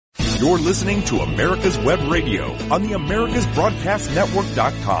You're listening to America's Web Radio on the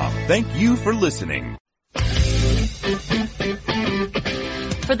AmericasBroadcastNetwork.com. Thank you for listening.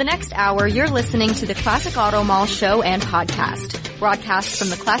 For the next hour, you're listening to the Classic Auto Mall show and podcast, broadcast from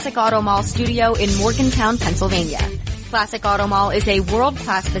the Classic Auto Mall studio in Morgantown, Pennsylvania. Classic Auto Mall is a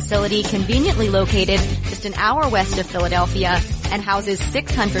world-class facility conveniently located just an hour west of Philadelphia and houses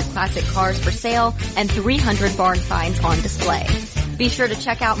 600 classic cars for sale and 300 barn finds on display. Be sure to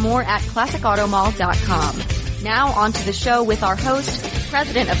check out more at ClassicAutoMall.com. Now on to the show with our host,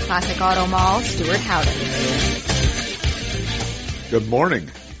 President of Classic Auto Mall, Stuart Howden. Good morning.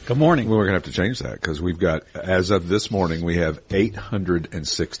 Good morning. Well, we're going to have to change that because we've got, as of this morning, we have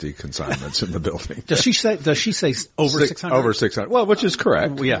 860 consignments in the building. Does she say over 600? Over 600. Well, which is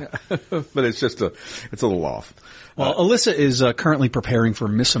correct. Yeah. But it's just it's a little off. Well, Alyssa is currently preparing for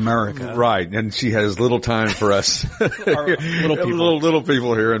Miss America. Right, and she has little time for us. Our little people. little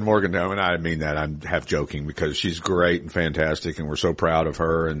people here in Morgantown, and I mean that. I'm half joking because she's great and fantastic, and we're so proud of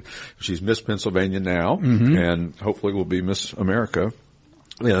her. And she's Miss Pennsylvania now, and hopefully will be Miss America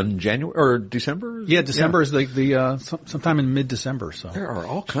in January or December? Yeah, December is sometime in mid-December. So there are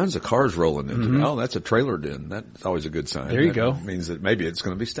all kinds of cars rolling into. Oh, that's a trailered in. That's always a good sign. There you go. Means that maybe it's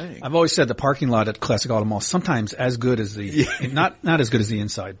going to be staying. I've always said the parking lot at Classic Auto Mall sometimes as good as the not as good as the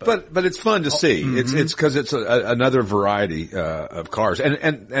inside, but it's fun to see. It's because it's another variety of cars,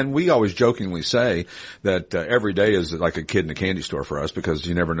 and we always jokingly say that every day is like a kid in a candy store for us because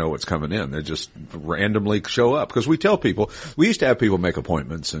you never know what's coming in. They just randomly show up because we tell people. We used to have people make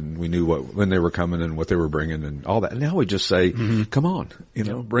appointments. And we knew when they were coming and what they were bringing and all that. And now we just say, come on,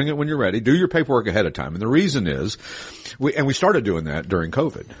 bring it when you're ready. Do your paperwork ahead of time. And the reason is, we started doing that during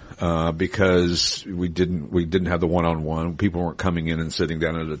COVID, because we didn't have the one-on-one. People weren't coming in and sitting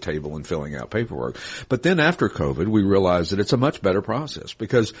down at a table and filling out paperwork. But then after COVID, we realized that it's a much better process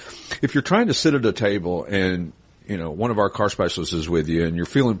because if you're trying to sit at a table and one of our car specialists is with you and you're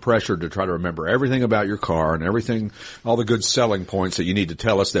feeling pressured to try to remember everything about your car and everything, all the good selling points that you need to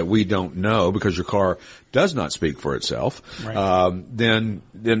tell us that we don't know because your car does not speak for itself, right. Then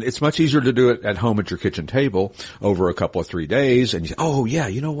it's much easier to do it at home at your kitchen table over a couple of 3 days. And you say, oh yeah,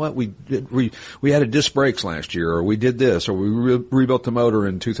 you know what? We added disc brakes last year, or we did this, or we rebuilt the motor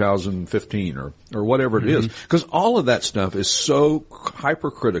in 2015 or whatever it is. Because all of that stuff is so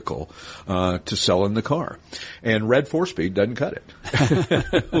hypercritical, to selling the car. And red 4-speed doesn't cut it.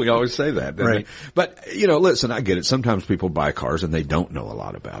 We always say that. Right. But, listen, I get it. Sometimes people buy cars and they don't know a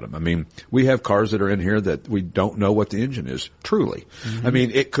lot about them. I mean, we have cars that are in here that we don't know what the engine is, truly. I mean,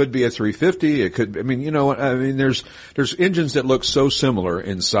 it could be a 350. It could, there's engines that look so similar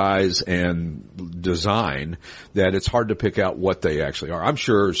in size and design that it's hard to pick out what they actually are. I'm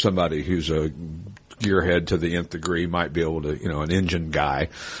sure somebody who's a gearhead to the nth degree might be able to, an engine guy,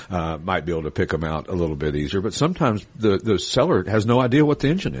 might be able to pick them out a little bit easier. But sometimes the seller has no idea what the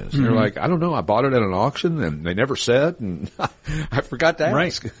engine is. They're like, I don't know, I bought it at an auction and they never said and I forgot to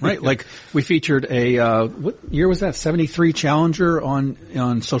ask. Right. Like we featured what year was that? 73 Challenger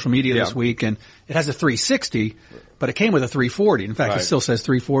on social media this week, and it has a 360. But it came with a 340. In fact, It still says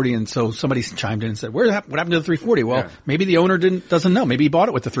 340, and so somebody chimed in and said, what happened to the 340? Well, maybe the owner doesn't know. Maybe he bought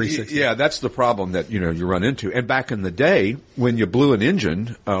it with the 360. Yeah, that's the problem that, you run into. And back in the day, when you blew an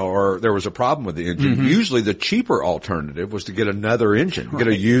engine, or there was a problem with the engine, usually the cheaper alternative was to get another engine, get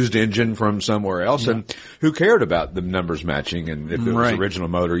a used engine from somewhere else. Yeah. And who cared about the numbers matching and if it was original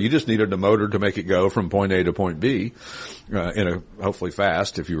motor? You just needed a motor to make it go from point A to point B, hopefully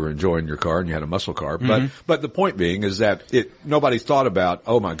fast if you were enjoying your car and you had a muscle car. But the point being is that nobody thought about,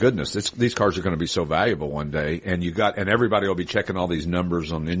 oh my goodness, these cars are going to be so valuable one day, and everybody will be checking all these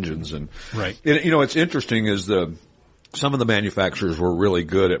numbers on engines and it's interesting is some of the manufacturers were really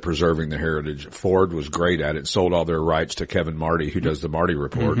good at preserving the heritage. Ford was great at it, sold all their rights to Kevin Marty, who does the Marty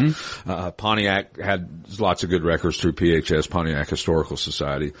Report. Pontiac had lots of good records through PHS, Pontiac Historical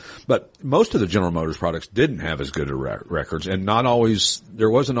Society. But most of the General Motors products didn't have as good a records, and there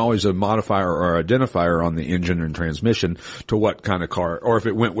wasn't always a modifier or identifier on the engine and transmission to what kind of car, or if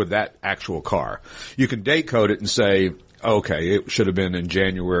it went with that actual car. You can date code it and say, okay, it should have been in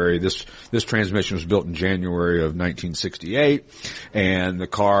January. This transmission was built in January of 1968, and the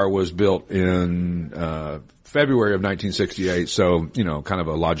car was built in February of 1968. So, kind of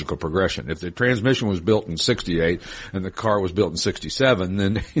a logical progression. If the transmission was built in 68 and the car was built in 67,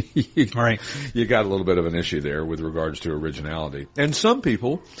 then you got a little bit of an issue there with regards to originality. And some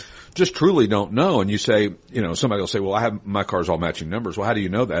people just truly don't know. And you say, somebody will say, well, I have my car's all matching numbers. Well, how do you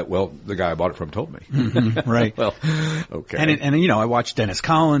know that? Well, the guy I bought it from told me. Right. Well, okay. And I watched Dennis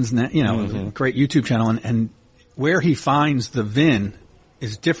Collins, great YouTube channel, and where he finds the VIN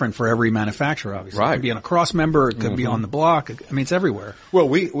is different for every manufacturer, obviously. Right. It could be on a cross member, it could be on the block. I mean, it's everywhere. Well,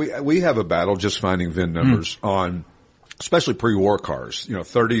 we have a battle just finding VIN numbers on, especially pre-war cars,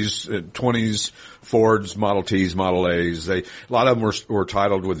 30s, 20s, Fords, Model Ts, Model As. A lot of them were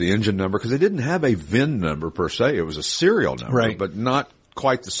titled with the engine number because they didn't have a VIN number per se. It was a serial number, right, but not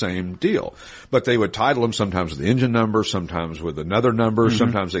quite the same deal. But they would title them sometimes with the engine number, sometimes with another number.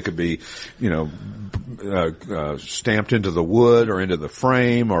 Sometimes they could be, stamped into the wood or into the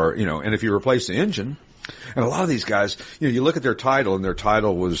frame or, and if you replace the engine, and a lot of these guys, you look at their title and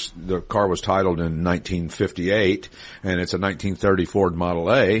the car was titled in 1958 and it's a 1930 Ford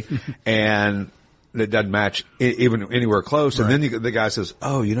Model A and it doesn't match even anywhere close. And then the guy says,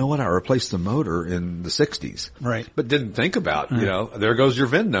 oh, you know what? I replaced the motor in the 60s. Right. But didn't think about, there goes your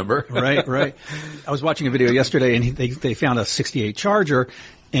VIN number. Right. I was watching a video yesterday and they found a 68 Charger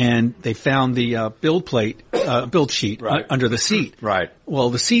and they found the build sheet under the seat. Right. Well,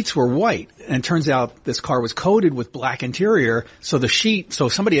 the seats were white, and it turns out this car was coated with black interior, so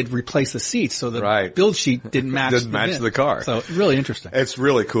somebody had replaced the seats, so the build sheet didn't match the car. So really interesting. It's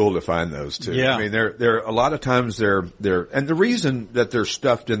really cool to find those too. Yeah. I mean, they're a lot of times they're and the reason that they're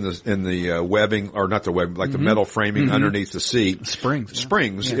stuffed in the webbing, or not the webbing, like the metal framing underneath the seat.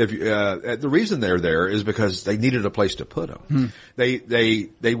 Springs. Yeah. If you, the reason they're there is because they needed a place to put them.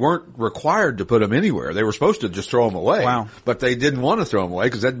 They weren't required to put them anywhere. They were supposed to just throw them away. Wow. But they didn't want to throw them away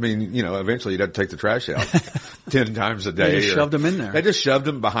because that'd mean, eventually you'd have to take the trash out 10 times a day. They just shoved them in there. They just shoved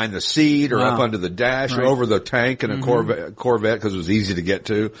them behind the seat or up under the dash or over the tank in a Corvette because it was easy to get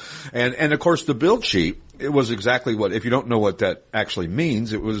to. And of course the build sheet, it was exactly if you don't know what that actually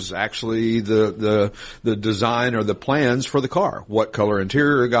means, it was actually the design or the plans for the car. What color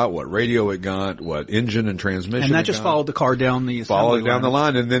interior it got, what radio it got, what engine and transmission. And that just followed the car down the assembly line. Down the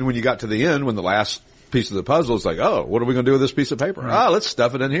line. And then when you got to the end, when the last piece of the puzzle, it's like, oh, what are we going to do with this piece of paper? Let's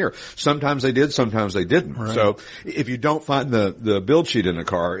stuff it in here. Sometimes they did, sometimes they didn't. Right. So if you don't find the build sheet in a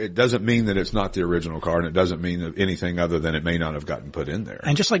car, it doesn't mean that it's not the original car, and it doesn't mean anything other than it may not have gotten put in there.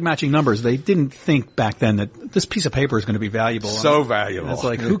 And just like matching numbers, they didn't think back then that this piece of paper is going to be valuable. So valuable. It's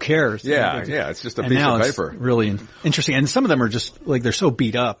like, who cares? Yeah, it's just a piece of paper. It's really interesting. And some of them are just like, they're so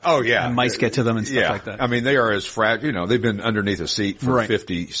beat up. Oh, yeah. And mice get to them and stuff like that. I mean, they are as fragile, they've been underneath a seat for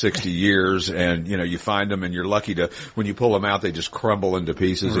 50, 60 years, and, you find them and you're lucky when you pull them out, they just crumble into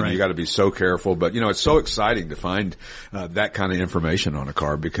pieces, and you got to be so careful. But it's so exciting to find that kind of information on a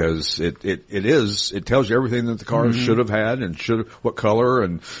car because it tells you everything that the car should have had and what color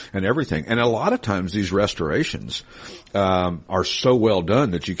and everything. And a lot of times these restorations are so well done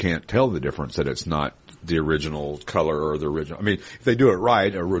that you can't tell the difference, that it's not the original color or the original. I mean, if they do it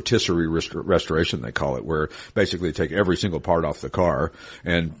right, a rotisserie restoration, they call it, where basically they take every single part off the car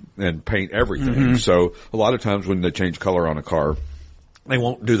and paint everything. So a lot of times when they change color on a car, they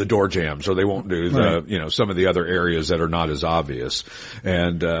won't do the door jambs, or they won't do the, some of the other areas that are not as obvious.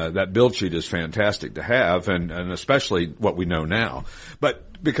 And that build sheet is fantastic to have, and especially what we know now. But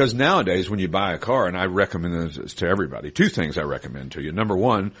because nowadays when you buy a car, and I recommend this to everybody, two things I recommend to you. Number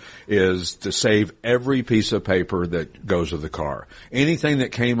one is to save every piece of paper that goes with the car. Anything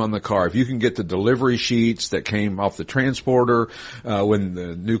that came on the car, if you can get the delivery sheets that came off the transporter, when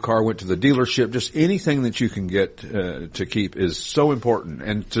the new car went to the dealership, just anything that you can get to keep is so important,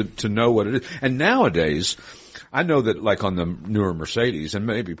 and to know what it is. And nowadays, I know that like on the newer Mercedes, and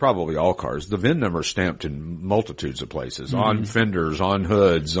maybe probably all cars, the VIN number is stamped in multitudes of places, on fenders, on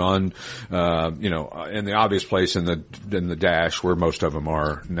hoods, on, in the obvious place in the dash where most of them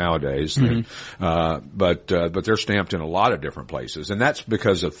are nowadays. But they're stamped in a lot of different places, and that's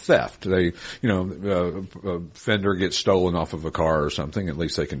because of theft. They, a fender gets stolen off of a car or something, at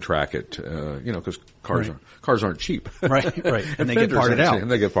least they can track it, cause cars aren't cheap. Right. And they get parted out.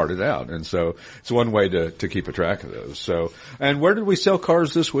 And they get parted out. And so it's one way to keep a track of those. So, and where did we sell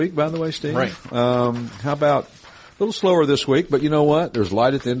cars this week, by the way, Steve? Right. How about a little slower this week, but you know what? There's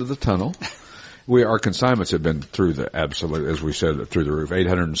light at the end of the tunnel. Our consignments have been through the absolute, as we said, through the roof,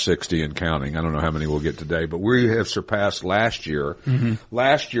 860 and counting. I don't know how many we'll get today, but we have surpassed last year.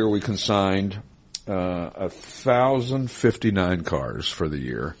 Last year we consigned, 1,059 cars for the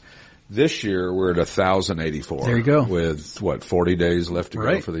year. This year we're at 1,084. There you go. With 40 days left to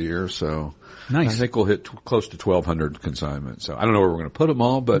go for the year. So nice. I think we'll hit close to 1,200 consignments. So I don't know where we're going to put them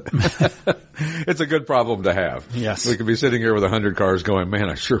all, but it's a good problem to have. Yes. We could be sitting here with 100 cars going, man,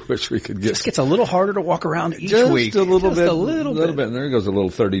 I sure wish we could get. It just gets a little harder to walk around each week. A little bit. And there goes a little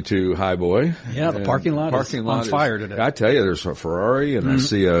 32 Highboy. Yeah, the parking lot is on fire today. I tell you, there's a Ferrari, and I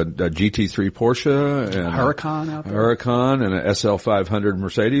see a GT3 Porsche, and Huracan out there. Huracan, and a SL500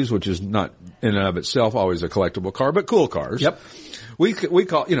 Mercedes, which is not in and of itself always a collectible car, but cool cars. Yep. We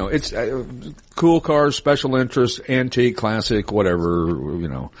call, it's cool cars, special interest, antique, classic,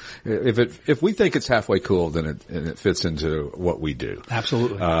 whatever, If we think it's halfway cool, then it fits into what we do.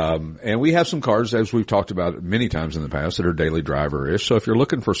 Absolutely. And we have some cars, as we've talked about many times in the past, that are daily driver-ish. So if you're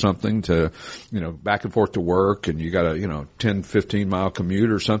looking for something to, back and forth to work and you got a, 10, 15 mile commute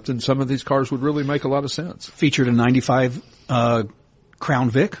or something, some of these cars would really make a lot of sense. Featured a 95,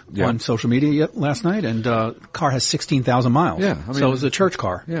 Crown Vic on social media last night, and car has 16,000 miles. Yeah, so it was a church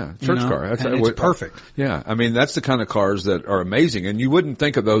car. Yeah, church car. It's perfect. Yeah, I mean that's the kind of cars that are amazing, and you wouldn't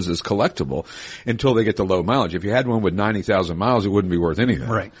think of those as collectible until they get the low mileage. If you had one with 90,000 miles, it wouldn't be worth anything.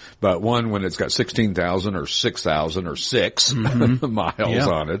 Right. But one when it's got 16,000 or 6,000 or 6 miles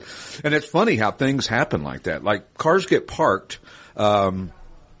on it, and it's funny how things happen like that. Like cars get parked.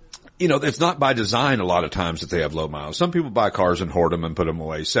 It's not by design a lot of times that they have low miles. Some people buy cars and hoard them and put them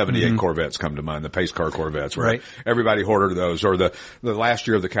away. 78 Corvettes come to mind, the pace car Corvettes, right? Everybody hoarded those. Or the last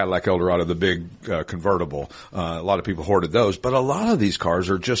year of the Cadillac Eldorado, the big convertible, a lot of people hoarded those. But a lot of these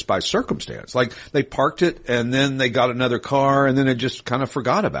cars are just by circumstance. Like they parked it and then they got another car and then they just kind of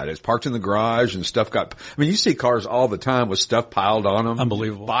forgot about it. It's parked in the garage and stuff you see cars all the time with stuff piled on them.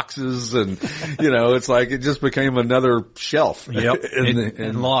 Unbelievable. Boxes and, it's like it just became another shelf. Yep.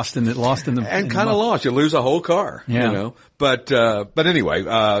 and lost in the and kind of lost. You lose a whole car. Yeah. But anyway,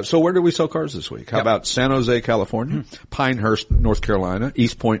 so where do we sell cars this week? How about San Jose, California, Pinehurst, North Carolina,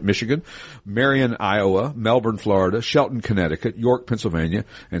 East Point, Michigan, Marion, Iowa, Melbourne, Florida, Shelton, Connecticut, York, Pennsylvania,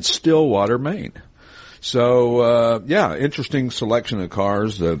 and Stillwater, Maine. So, interesting selection of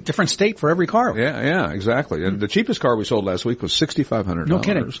cars. Different state for every car. Yeah, exactly. And the cheapest car we sold last week was $6,500. No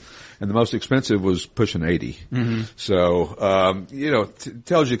kidding. And the most expensive was pushing 80. So,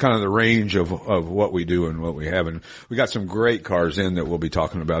 tells you kind of the range of what we do and what we have. And we got some great cars in that we'll be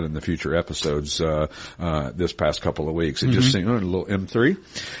talking about in the future episodes, this past couple of weeks. It just seemed a little M3.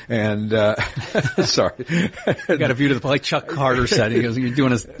 And, sorry. You got a view to the, like Chuck Carter said, he goes, you're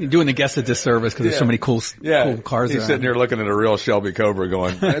doing the guest a disservice because there's so many cool cars. He's sitting here looking at a real Shelby Cobra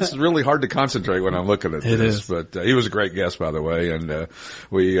going, it's really hard to concentrate when I'm looking at this. It is. But, he was a great guest, by the way. And,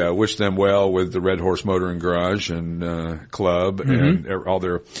 we, wish them well with the Red Horse Motor and Garage and club and all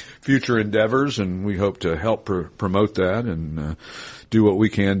their future endeavors, and we hope to help promote that and do what we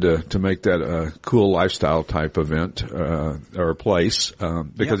can to make that a cool lifestyle type event or place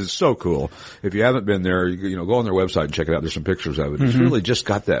because it's so cool. If you haven't been there, go on their website and check it out. There's some pictures of it. It's really just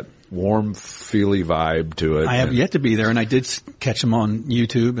got that warm, feely vibe to it. I have yet to be there, and I did catch them on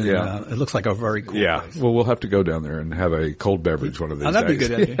YouTube, and it looks like a very cool place. Well, we'll have to go down there and have a cold beverage one of these days. That'd be a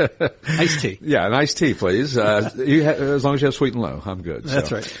good idea. Iced tea. Yeah, an iced tea, please. As long as you have sweet and low, I'm good.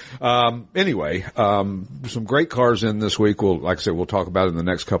 That's right. Anyway, some great cars in this week. Like I said, we'll talk about it in the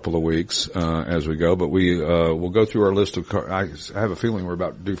next couple of weeks as we go, but we'll go through our list of cars. I have a feeling we're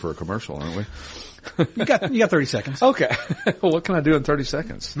about due for a commercial, aren't we? You got 30 seconds. Okay. Well, what can I do in 30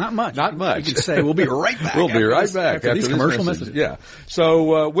 seconds? Not much. You can say we'll be right back. We'll be right back after these commercial messages. Yeah.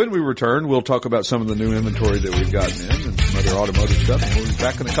 So when we return, we'll talk about some of the new inventory that we've gotten in and some other automotive stuff, and we'll be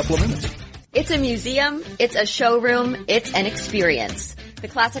back in a couple of minutes. It's a museum, it's a showroom, it's an experience. The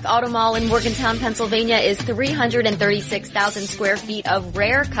Classic Auto Mall in Morgantown, Pennsylvania is 336,000 square feet of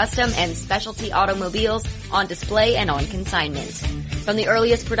rare, custom, and specialty automobiles on display and on consignment. From the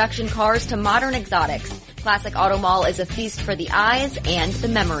earliest production cars to modern exotics, Classic Auto Mall is a feast for the eyes and the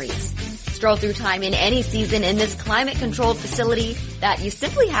memories. Stroll through time in any season in this climate-controlled facility that you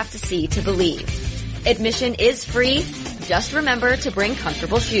simply have to see to believe. Admission is free. Just remember to bring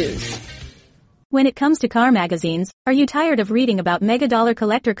comfortable shoes. When it comes to car magazines, are you tired of reading about mega-dollar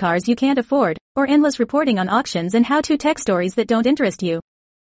collector cars you can't afford, or endless reporting on auctions and how-to tech stories that don't interest you?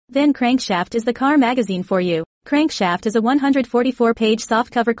 Then Crankshaft is the car magazine for you. Crankshaft is a 144-page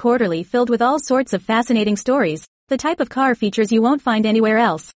softcover quarterly filled with all sorts of fascinating stories, the type of car features you won't find anywhere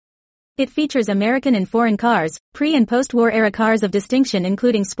else. It features American and foreign cars, pre- and post-war era cars of distinction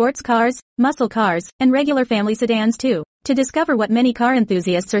including sports cars, muscle cars, and regular family sedans too. To discover what many car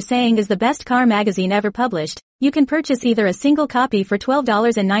enthusiasts are saying is the best car magazine ever published, you can purchase either a single copy for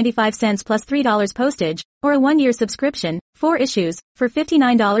 $12.95 plus $3 postage, or a 1-year subscription, 4 issues, for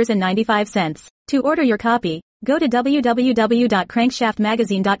 $59.95. To order your copy, go to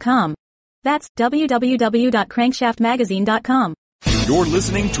www.crankshaftmagazine.com. That's www.crankshaftmagazine.com. You're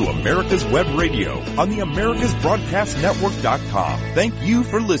listening to America's Web Radio on the AmericasBroadcastNetwork.com. Thank you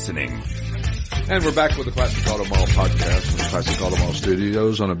for listening. And we're back with the Classic Auto Mall podcast from the Classic Auto Mall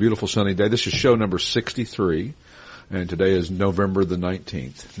studios on a beautiful sunny day. This is show number 63, and today is November the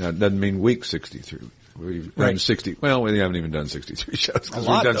 19th. Now, it doesn't mean week 63. We've done 60. Well, we haven't even done 63 shows. A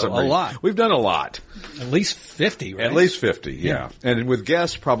lot. We've done a lot. At least 50, right? At least 50, yeah. And with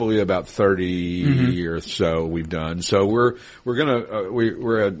guests, probably about 30 or so we've done. So we're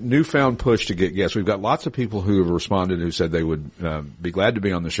a newfound push to get guests. We've got lots of people who have responded who said they would be glad to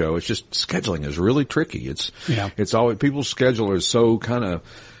be on the show. It's just scheduling is really tricky. It's always people's schedule is so kind of.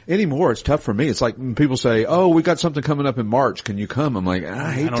 Anymore, it's tough for me. It's like when people say, "Oh, we got something coming up in March. Can you come?" I'm like,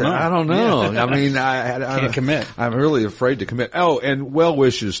 I don't know. Yeah. I mean, I can't commit. I'm really afraid to commit. Oh, and well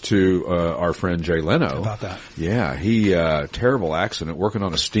wishes to our friend Jay Leno. How about that? Yeah, he terrible accident working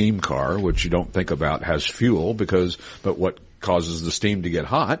on a steam car, which you don't think about has fuel but what causes the steam to get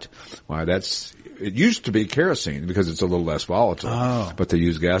hot? Why, it used to be kerosene because it's a little less volatile, but they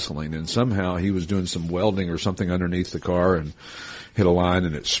use gasoline. And somehow he was doing some welding or something underneath the car and hit a line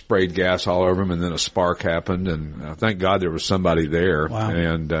and it sprayed gas all over him, and then a spark happened, and thank God there was somebody there. Wow.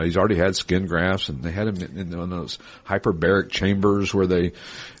 And he's already had skin grafts, and they had him in one of those hyperbaric chambers where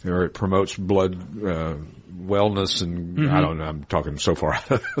it promotes blood wellness, and I don't know, I'm talking so far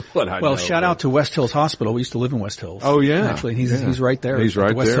out of what I know. Well, shout out to West Hills Hospital. We used to live in West Hills. Oh, yeah. Actually, he's right there. He's right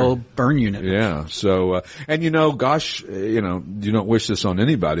the West there. Hill burn unit. Yeah. So, and gosh, you don't wish this on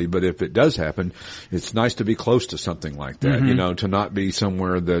anybody, but if it does happen, it's nice to be close to something like that, to not be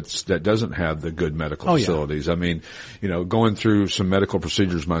somewhere that doesn't have the good medical facilities. I mean, going through some medical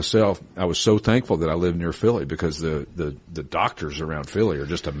procedures myself, I was so thankful that I lived near Philly because the doctors around Philly are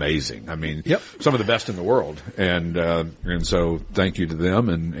just amazing. I mean, some of the best in the world. And so thank you to them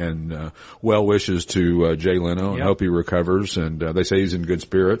and well wishes to Jay Leno, and hope he recovers. And they say he's in good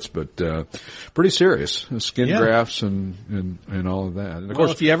spirits, but pretty serious. Skin grafts and all of that. And of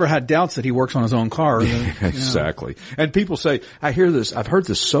course, if you ever had doubts that he works on his own car. Exactly. And people say, I've heard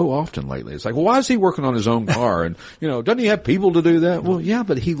this so often lately. It's like, well, why is he working on his own car? And, doesn't he have people to do that? Well, yeah,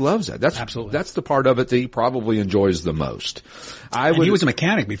 but he loves that. Absolutely. That's the part of it that he probably enjoys the most. He was a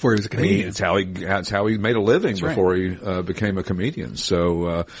mechanic before he was a comedian. That's how he made a living before he became a comedian.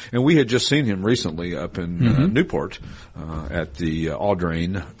 So, and we had just seen him recently up in Newport at the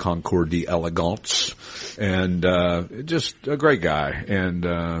Audrain Concours d'Elegance, and just a great guy.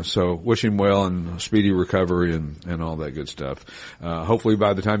 And so wish him well and speedy recovery and all that good stuff. Hopefully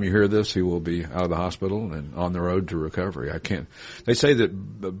by the time you hear this, he will be out of the hospital and on the road to recovery. They say that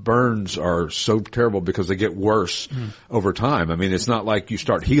burns are so terrible because they get worse over time. I mean, it's not like you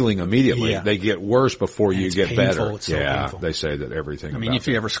start healing immediately. They get worse before you get better. It's so painful. They say that everything. I mean, if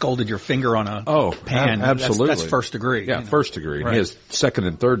you ever scalded your finger on a pan, absolutely, that's first degree. Yeah, first degree. Right. He has second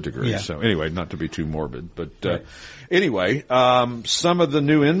and third degree. Yeah. So anyway, not to be too morbid, but anyway, some of the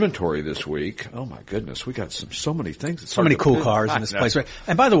new inventory this week. Oh my goodness, we got so many things. So many cool cars in this place. Right?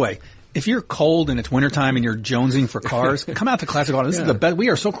 And by the way, if you're cold and it's wintertime and you're jonesing for cars, come out to Classic Auto. This is the best. We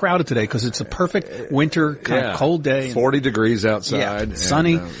are so crowded today because it's a perfect winter kind of cold day. 40 degrees outside. Yeah,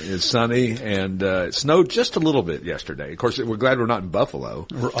 sunny. It's sunny, and it snowed just a little bit yesterday. Of course, we're glad we're not in Buffalo.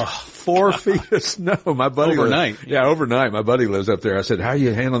 4 feet of snow. My buddy overnight. Overnight. My buddy lives up there. I said, "How are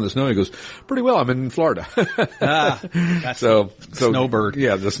you handling the snow?" He goes, "Pretty well. I'm in Florida." That's so snowbird.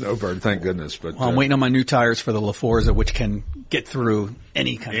 Yeah, the snowbird. Thank goodness. But I'm waiting on my new tires for the La Forza, which can get through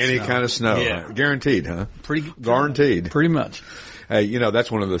any kind of snow. Yeah. Guaranteed, huh? Guaranteed. Pretty much. Hey,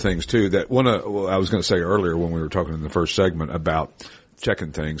 that's one of the things too that I was going to say earlier when we were talking in the first segment about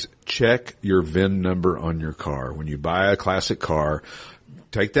checking things. Check your VIN number on your car. When you buy a classic car,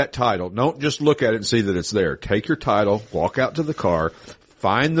 take that title. Don't just look at it and see that it's there. Take your title, walk out to the car,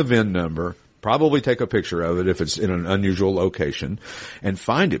 find the VIN number, probably take a picture of it if it's in an unusual location, and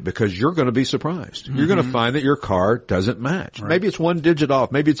find it, because you're going to be surprised. You're going to find that your car doesn't match. Right. Maybe it's one digit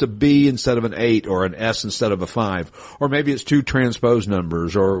off. Maybe it's a B instead of an 8 or an S instead of a 5. Or maybe it's 2 transposed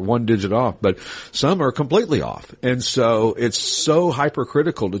numbers or 1 digit off. But some are completely off. And so it's so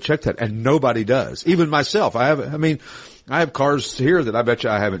hypercritical to check that. And nobody does. Even myself. I have cars here that I bet you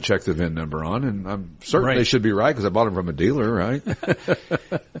I haven't checked the VIN number on, and I'm certain they should be right because I bought them from a dealer, right?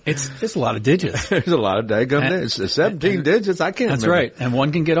 It's a lot of digits. There's a lot of daggum digits. 17 digits. I can't. That's remember. Right. And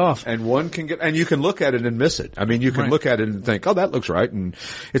one can get off. And you can look at it and miss it. I mean, you can look at it and think, oh, that looks right. And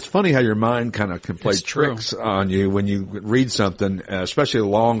it's funny how your mind kind of can play tricks on you when you read something, especially a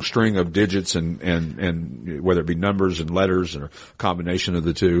long string of digits and whether it be numbers and letters or a combination of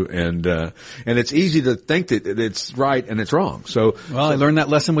the two. And it's easy to think that it's right and it's wrong. I learned that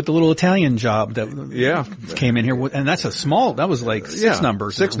lesson with the little Italian job that came in here, and that's that was like 6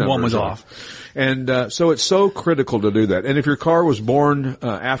 numbers. 6 numbers. One was off. And so it's so critical to do that. And if your car was born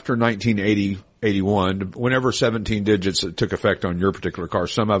after 1980, 81, whenever 17 digits took effect on your particular car.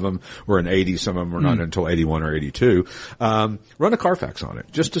 Some of them were in 80, some of them were not until 81 or 82. Run a Carfax on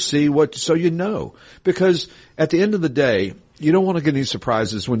it just to see so you know. Because at the end of the day, you don't want to get any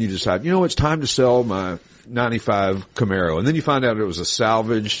surprises when you decide, it's time to sell my 95 Camaro. And then you find out it was a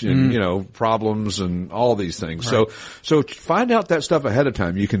salvage and, problems and all these things. Right. So find out that stuff ahead of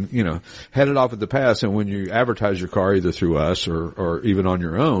time. You can, head it off at the pass. And when you advertise your car either through us or even on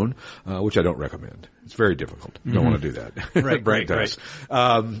your own, which I don't recommend. It's very difficult. You don't want to do that. Right, Brent does.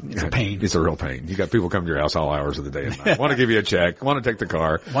 It's a pain. It's a real pain. You got people come to your house all hours of the day and night. Want to give you a check. Want to take the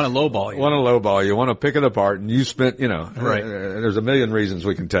car. Want to lowball you. Want to pick it apart, and you spent, Right. There's a million reasons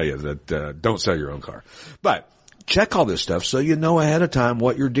we can tell you that don't sell your own car. But check all this stuff so you know ahead of time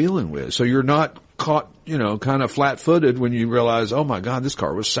what you're dealing with. So you're not caught, kind of flat-footed when you realize, oh my God, this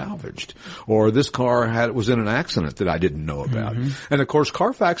car was salvaged, or this car was in an accident that I didn't know about. And of course,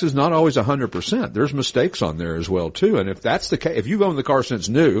 Carfax is not always 100%. There's mistakes on there as well too. And if that's the case, if you've owned the car since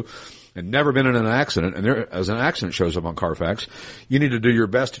new and never been in an accident, and as an accident shows up on Carfax, you need to do your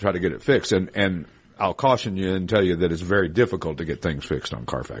best to try to get it fixed. And I'll caution you and tell you that it's very difficult to get things fixed on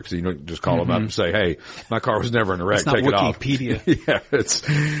Carfax. You don't just call them up and say, hey, my car was never in a wreck, take it off. Wikipedia.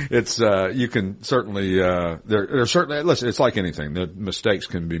 Yeah, you can certainly, there certainly, listen, it's like anything. The mistakes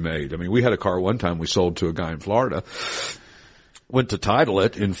can be made. I mean, we had a car one time we sold to a guy in Florida, went to title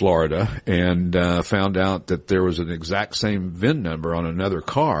it in Florida and, found out that there was an exact same VIN number on another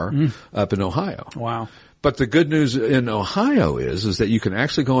car up in Ohio. Wow. But the good news in Ohio is that you can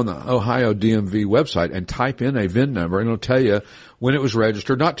actually go on the Ohio DMV website and type in a VIN number, and it'll tell you when it was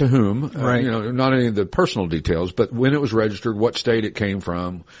registered, not to whom, right. Not any of the personal details, but when it was registered, what state it came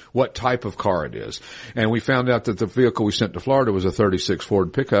from, what type of car it is. And we found out that the vehicle we sent to Florida was a 36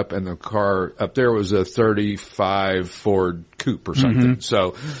 Ford pickup, and the car up there was a 35 Ford Coupe or something.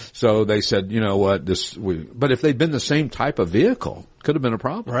 So they said, you know what, but if they'd been the same type of vehicle, could have been a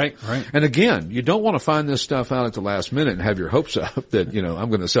problem. Right. And again, you don't want to find this stuff out at the last minute and have your hopes up that, I'm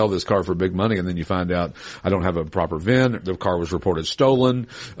going to sell this car for big money, and then you find out I don't have a proper VIN, the car was reported stolen.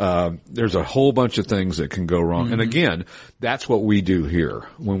 There's a whole bunch of things that can go wrong. And again, that's what we do here.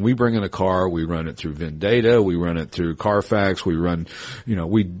 When we bring in a car, we run it through VIN data, we run it through Carfax, we run,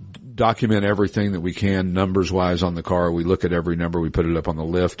 we document everything that we can numbers-wise on the car. We look at every number. We put it up on the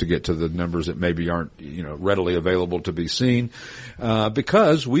lift to get to the numbers that maybe aren't, readily available to be seen,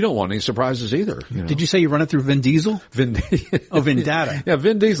 because we don't want any surprises either. Did you say you run it through Vin Diesel? Vin Data. Yeah,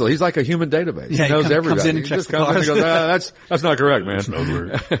 Vin Diesel. He's like a human database. Yeah, he knows everybody. Comes in and checks the cars. And goes, that's not correct,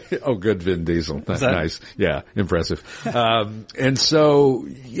 man. Oh, good, Vin Diesel. That's nice. Yeah, impressive. And so,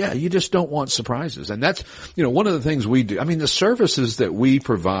 you just don't want surprises. And that's, one of the things we do. I mean, the services that we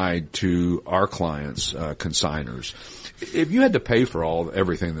provide to our clients, consigners. If you had to pay for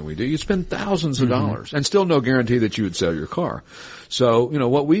everything that we do, you'd spend thousands of dollars and still no guarantee that you would sell your car. So,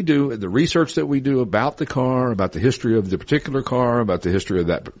 what we do, the research that we do about the car, about the history of the particular car, about the history of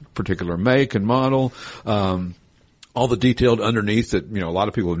that particular make and model, all the detailed underneath that, a lot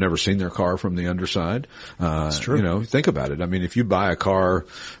of people have never seen their car from the underside. That's true. Think about it. I mean, if you buy a car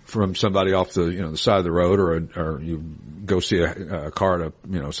from somebody off the, the side of the road, or you go see a car at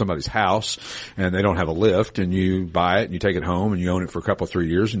somebody's house and they don't have a lift, and you buy it and you take it home and you own it for a couple, 3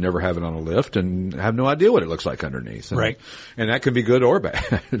 years and never have it on a lift and have no idea what it looks like underneath. Right. And that can be good or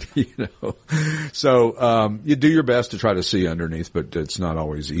bad, So, you do your best to try to see underneath, but it's not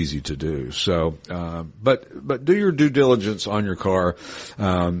always easy to do. So, but do your due diligence on your car,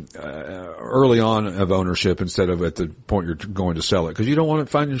 early on of ownership instead of at the point you're going to sell it. Cause you don't want to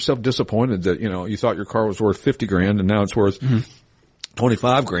find yourself disappointed that, you thought your car was worth $50,000 and now it's worth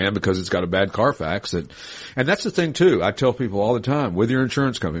 $25,000 because it's got a bad Carfax. And that's the thing too. I tell people all the time with your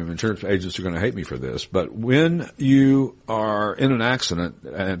insurance company, insurance agents are going to hate me for this, but when you are in an accident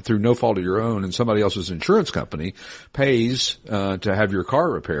and through no fault of your own and somebody else's insurance company pays, to have your car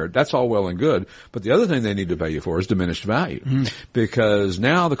repaired, that's all well and good. But the other thing they need to pay you for is diminished value, because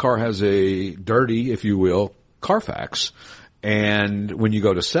now the car has a dirty, if you will, Carfax. And when you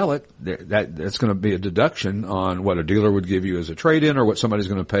go to sell it, that's going to be a deduction on what a dealer would give you as a trade-in or what somebody's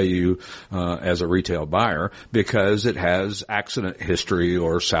going to pay you as a retail buyer, because it has accident history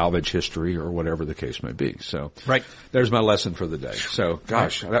or salvage history or whatever the case may be. So there's my lesson for the day. So,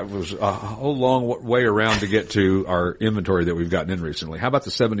 gosh, that was a whole long way around to get to our inventory that we've gotten in recently. How about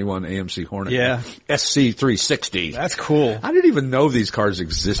the 71 AMC Hornet? Yeah. SC360. That's cool. I didn't even know these cars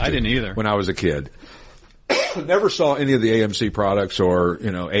existed. I didn't either. When I was a kid. never saw any of the AMC products or,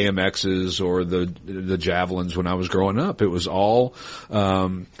 AMXs or the Javelins when I was growing up. It was all,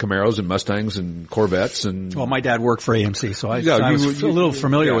 Camaros and Mustangs and Corvettes and. Well, my dad worked for AMC, so I was a little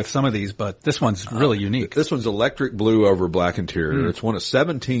familiar with some of these, but this one's really unique. This one's electric blue over black interior. It's one of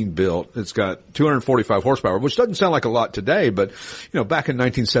 17 built. It's got 245 horsepower, which doesn't sound like a lot today, but, back in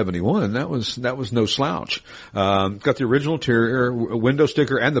 1971, that was no slouch. Got the original interior, window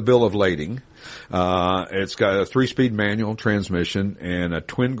sticker, and the bill of lading. It's got a 3-speed manual transmission and a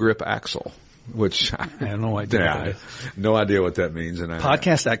twin grip axle, which I have no idea. No idea what that means. And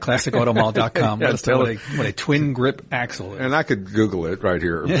podcast at classicautomall.com. Let us know what a twin grip axle is. And I could Google it right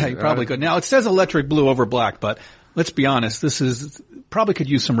here. Yeah, you probably could. Now it says electric blue over black, but let's be honest, this is probably could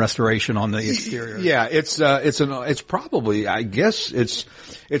use some restoration on the exterior. Yeah, it's probably, I guess it's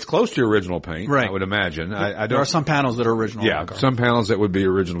close to original paint, right. I would imagine. There are some panels that are original. Yeah, some panels that would be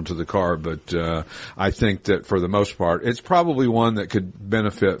original to the car, but I think that for the most part, it's probably one that could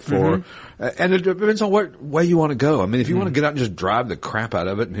benefit for, and it depends on what way you want to go. I mean, if you want to get out and just drive the crap out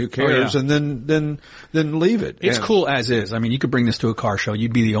of it, and who cares, and then leave it. It's cool as is. I mean, you could bring this to a car show.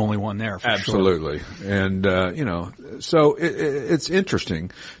 You'd be the only one there for absolutely. Sure. And, so it's interesting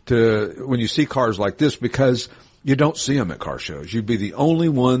when you see cars like this because you don't see them at car shows. You'd be the only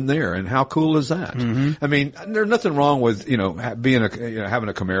one there, and how cool is that? I mean, there's nothing wrong with being having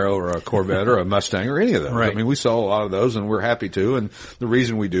a Camaro or a Corvette or a Mustang or any of those. Right. I mean, we sell a lot of those, and we're happy to. And the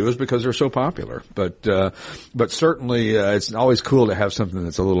reason we do is because they're so popular. But certainly, it's always cool to have something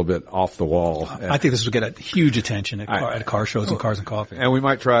that's a little bit off the wall. I think this would get a huge attention at car shows and Cars and Coffee. And we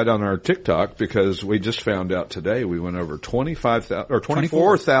might try it on our TikTok because we just found out today we went over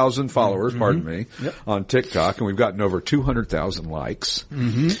 24,000 followers. Pardon me, on TikTok, and we've gotten over 200,000 likes.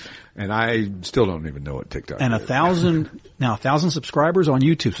 And I still don't even know what TikTok and is. 1,000 subscribers on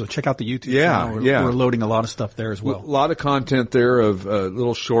YouTube. So check out the YouTube channel. We're loading a lot of stuff there as well. A lot of content there of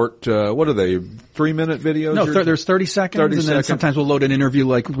little short, what are they, 3-minute videos? No, there's 30 seconds. And then sometimes we'll load an interview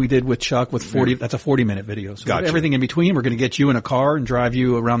like we did with Chuck with 40. That's a 40-minute video. So gotcha. Everything in between, we're going to get you in a car and drive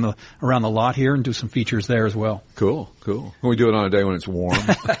you around the lot here and do some features there as well. Cool. Can we do it on a day when it's warm? I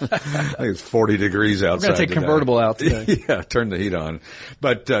think it's 40 degrees outside. We're going to take convertible out today. Yeah, turn the heat on.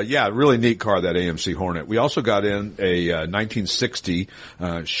 But, really neat car, that AMC Hornet. We also got in a 1960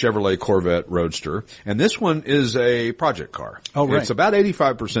 Chevrolet Corvette Roadster, and this one is a project car. Oh, right. It's about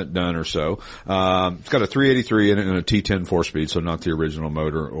 85% done or so. It's got a 383 in it and a T10 4-speed, so not the original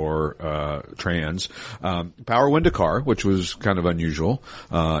motor or trans. Power window car, which was kind of unusual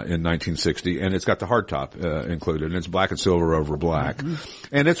in 1960, and it's got the hardtop included, and it's black and silver over black.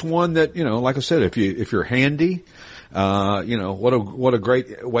 And it's one that, like I said, if you're handy, what a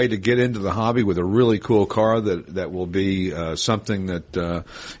great way to get into the hobby with a really cool car that will be something that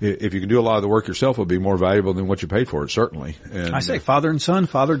if you can do a lot of the work yourself will be more valuable than what you paid for it, certainly. And I say father and son,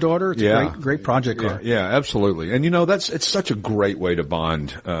 father daughter. It's a great project car. Yeah, absolutely. And it's such a great way to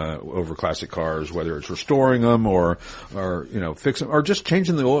bond over classic cars, whether it's restoring them or fixing them or just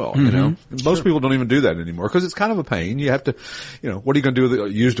changing the oil. Most people don't even do that anymore because it's kind of a pain. You have to, what are you going to do with the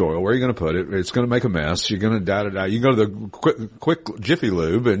used oil? Where are you going to put it? It's going to make a mess. You're going to die. You go to the quick Jiffy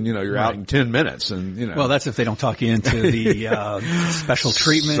Lube and, you're out in 10 minutes and, Well, that's if they don't talk you into the, special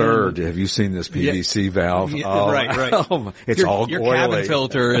treatment. Sir, have you seen this PVC valve? Yeah, oh, right. Oh, it's all your oily. Cabin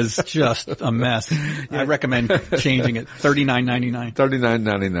filter is just a mess. I recommend changing it. $39.99.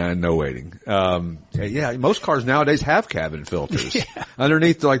 $39.99, no waiting. Most cars nowadays have cabin filters.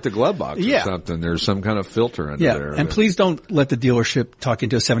 Underneath like the glove box or something. There's some kind of filter under there. And please don't let the dealership talk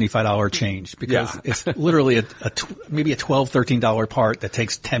into a $75 change because it's literally maybe a $12, $13 part that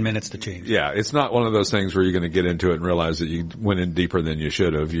takes 10 minutes to change. Yeah, it's not one of those things where you're going to get into it and realize that you went in deeper than you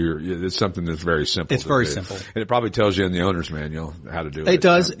should have. It's something that's very simple. It's very simple. And it probably tells you in the owner's manual how to do it. It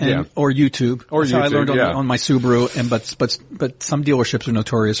does, or YouTube. That's how I learned on my Subaru. But some dealerships are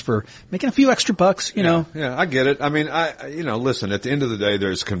notorious for making a few extra bucks, Yeah, I get it. I mean, listen, at the end of the day,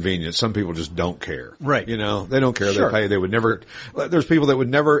 there's convenience. Some people just don't care. Right. They don't care. Sure. They would never, there's people that would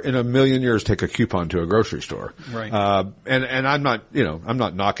never in a million years take a coupon to a grocery store. Right. And I'm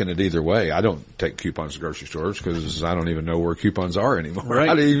not knocking it either way. I don't take coupons to grocery stores because I don't even know where coupons are anymore. Right.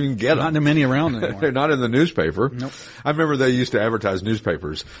 How do you even get them? Not many around anymore. They're not in the newspaper. Nope. I remember they used to advertise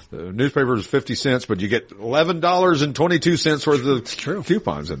newspapers. The newspaper is 50 cents, but you get $11.22 worth of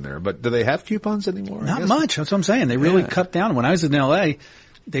coupons in there. But do they have coupons anymore? Not much. That's what I'm saying. They really cut down. When I was in LA,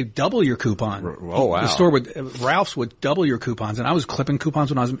 they double your coupon. Oh, wow. The store Ralph's would double your coupons, and I was clipping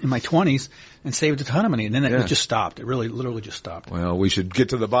coupons when I was in my 20s and saved a ton of money, and then it just stopped. It really, literally just stopped. Well, we should get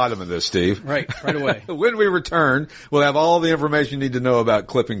to the bottom of this, Steve. Right away. When we return, we'll have all the information you need to know about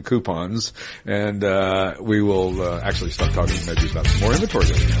clipping coupons, and we will actually start talking maybe about some more inventory.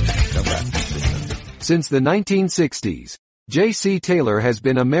 Come back. Since the 1960s, J.C. Taylor has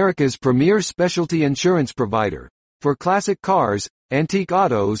been America's premier specialty insurance provider for classic cars, antique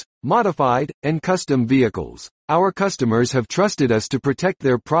autos, modified, and custom vehicles. Our customers have trusted us to protect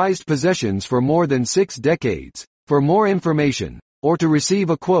their prized possessions for more than 6 decades. For more information, or to receive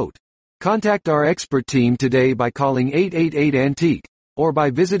a quote, contact our expert team today by calling 888-ANTIQUE, or by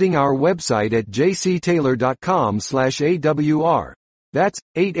visiting our website at jctaylor.com/AWR. That's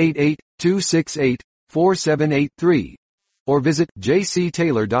 888-268-4783. Or visit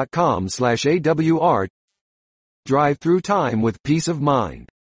jctaylor.com/AWR. Drive through time with peace of mind.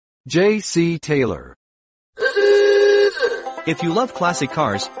 J.C. Taylor. If you love classic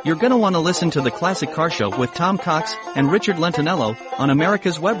cars, you're gonna want to listen to the Classic Car Show with Tom Cox and Richard Lentinello on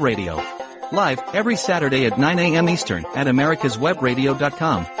America's Web Radio. Live every Saturday at 9 a.m. Eastern at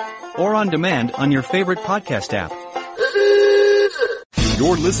americaswebradio.com. Or on demand on your favorite podcast app.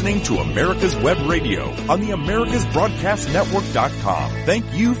 You're listening to America's Web Radio on the AmericasBroadcastNetwork.com. Thank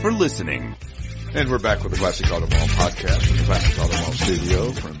you for listening. And we're back with the Classic Auto Mall podcast from the Classic Auto Mall studio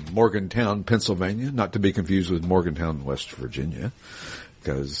from Morgantown, Pennsylvania, not to be confused with Morgantown, West Virginia,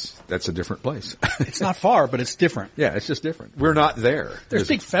 because that's a different place. It's not far, but it's different. Yeah, it's just different. We're not there. There's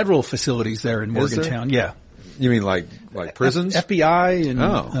big federal facilities there in Morgantown. Yeah. You mean like prisons? FBI and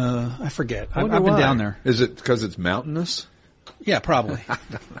I forget. I've been down there. Is it because it's mountainous? Yeah, probably.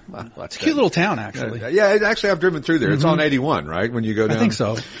 It's a cute little town, actually. Yeah, actually, I've driven through there. It's on 81, right? When you go down, I think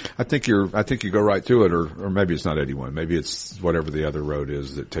so. I think you go right through it, or maybe it's not 81. Maybe it's whatever the other road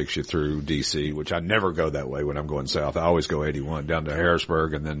is that takes you through DC, which I never go that way when I'm going south. I always go 81 down to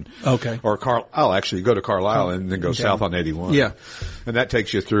Harrisburg and then I'll actually go to Carlisle and then go south on 81. Yeah, and that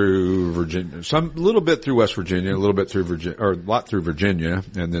takes you through Virginia, a little bit through West Virginia, a little bit through Virginia, or a lot through Virginia,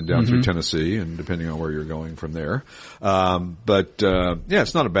 and then down through Tennessee, and depending on where you're going from there. But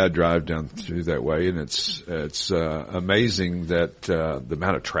it's not a bad drive down through that way, and it's amazing that the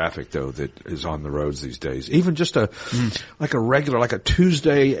amount of traffic though that is on the roads these days. Even just like a regular, like a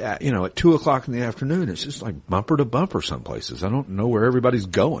Tuesday, at 2:00 in the afternoon, it's just like bumper to bumper some places. I don't know where everybody's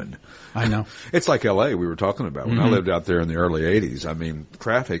going. I know. It's like L.A. we were talking about when I lived out there in the early 80s. I mean,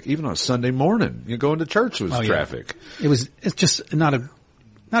 traffic, even on Sunday morning, going to church was traffic. Yeah. It's just not a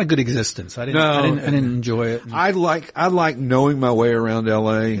good existence. I didn't enjoy it. I like knowing my way around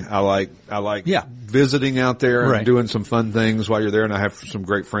LA. I like visiting out there and doing some fun things while you're there. And I have some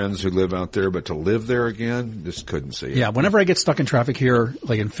great friends who live out there, but to live there again, just couldn't see it. Yeah. Whenever I get stuck in traffic here,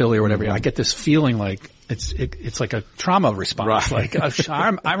 like in Philly or whatever, I get this feeling like it's like a trauma response. Right. Like,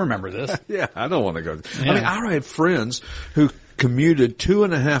 I remember this. Yeah. I don't want to go. Yeah. I mean, I had friends who commuted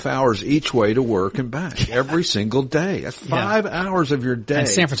 2.5 hours each way to work and back every single day. That's 5 hours of your day. And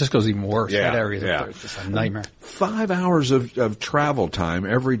San Francisco's even worse. Yeah, that area is just a nightmare. 5 hours of travel time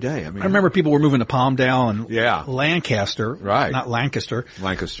every day. I mean, I remember people were moving to Palmdale and Lancaster, not Lancaster,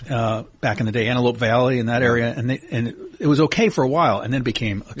 back in the day, Antelope Valley and that area, and it was okay for a while, and then it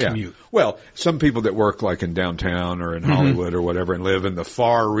became a commute. Well, some people that work like in downtown or in Hollywood or whatever and live in the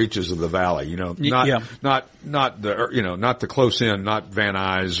far reaches of the valley, not the close in, not Van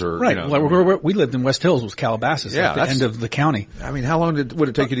Nuys or, where we lived in West Hills was Calabasas, at the end of the county. I mean, how long would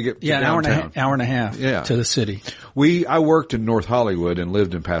it take you to get to downtown? Hour and a half to the city. I worked in North Hollywood and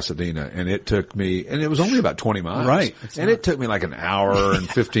lived in Pasadena, and it took me, and it was only about 20 miles. Right. It took me like an hour and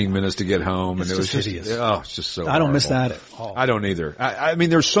 15 minutes to get home. And it was just hideous. It's just so I don't miss that at all. I don't either. I mean,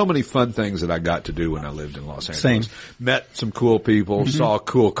 there's so many fun things that I got to do when I lived in Los Angeles. Same. Met some cool people, saw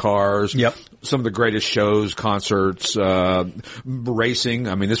cool cars. Yep. Some of the greatest shows, concerts, racing.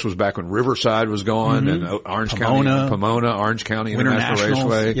 I mean, this was back when Riverside was going and Pomona, Orange County International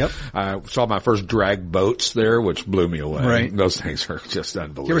Raceway. Yep. I saw my first drag boats there, which blew me away. Right. Those things are just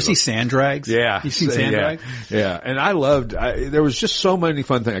unbelievable. You ever see sand drags? Yeah. You seen sand drags? Yeah. And I loved, there was just so many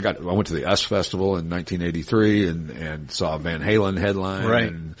fun things. I went to the US Festival in 1983 and saw Van Halen headline. Right.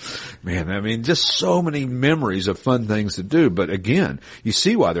 And man, I mean, just so many memories of fun things to do. But again, you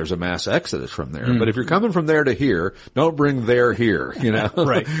see why there's a mass exodus from there. But if you're coming from there to here, don't bring there here,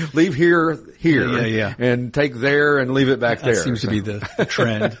 Right. Leave here. Yeah. And take there and leave it back there. That seems to be the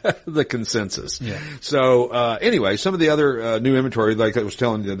trend. The consensus. Yeah. So, anyway, some of the other, new inventory, like I was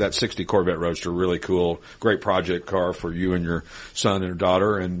telling you, that 60 Corvette Roadster, really cool, great project car for you and your son and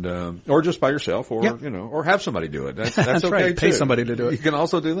daughter and, or just by yourself or, or have somebody do it. That's okay right. too. Pay somebody to do it. You can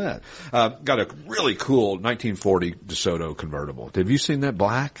also do that. Got a really cool 1940 DeSoto convertible. Have you seen that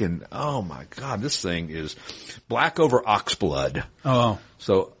black? And oh my God, this thing is black over ox blood. Oh.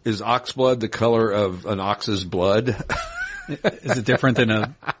 So is ox blood the color of an ox's blood? Is it different than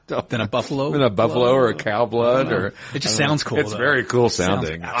a buffalo? Than a buffalo or a cow blood? Or it just sounds cool. It's very cool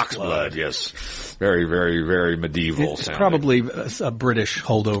sounding. Ox blood, yes. Very, very, very medieval it's sounding. Probably a British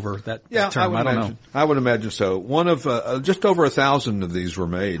holdover, that term. I don't know. I would imagine so. One of, just over 1,000 of these were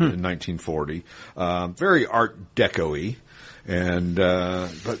made in 1940. Very Art Deco-y. And,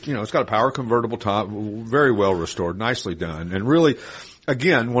 but you know, it's got a power convertible top, very well restored, nicely done. And really,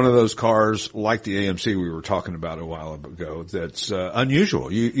 again, one of those cars like the AMC we were talking about a while ago that's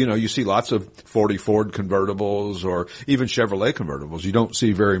unusual. You know, you see lots of 40 Ford convertibles or even Chevrolet convertibles. You don't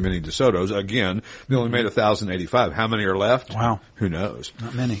see very many DeSotos. Again, they only made 1,085. How many are left? Wow. Who knows?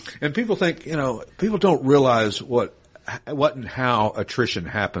 Not many. And people think, you know, people don't realize what and how attrition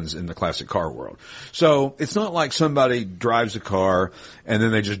happens in the classic car world. So it's not like somebody drives a car and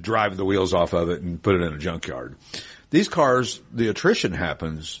then they just drive the wheels off of it and put it in a junkyard. These cars, the attrition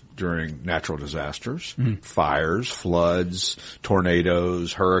happens during natural disasters, fires, floods,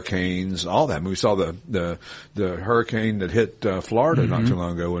 tornadoes, hurricanes, all that. I mean, we saw the hurricane that hit Florida not too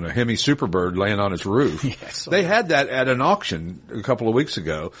long ago when a Hemi Superbird landed on its roof. Yes, they had that at an auction a couple of weeks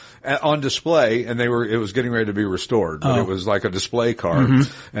ago on display, and it was getting ready to be restored. But it was like a display car,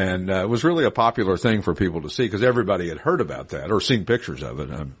 and it was really a popular thing for people to see because everybody had heard about that or seen pictures of it.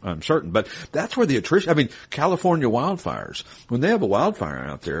 I'm certain, but that's where the attrition. I mean, California wildfires. When they have a wildfire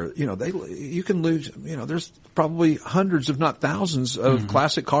out there, you know, you can lose, you know, there's probably hundreds, if not thousands of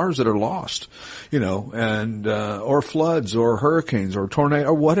classic cars that are lost, you know, and, or floods or hurricanes or tornado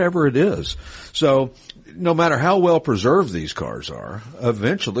or whatever it is. So no matter how well preserved these cars are,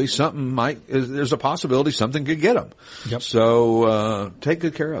 eventually there's a possibility something could get them. Yep. So, take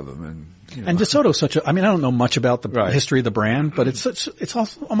good care of them. And, you know. And DeSoto's I mean, I don't know much about the history of the brand, but it's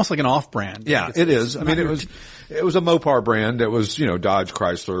almost like an off-brand. Yeah, it is. I mean, it was a Mopar brand. It was, you know, Dodge,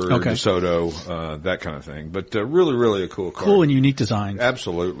 Chrysler, DeSoto, that kind of thing. But, really, really a cool car. Cool and unique design.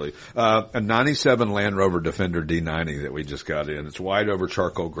 Absolutely. A 97 Land Rover Defender D90 that we just got in. It's white over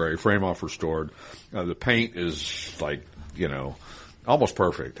charcoal gray, frame off restored. The paint is like, you know, almost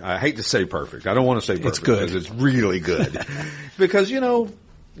perfect. I hate to say perfect. I don't want to say perfect. It's good. Because it's really good. Because, you know,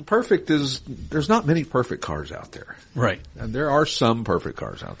 there's not many perfect cars out there. Right. And there are some perfect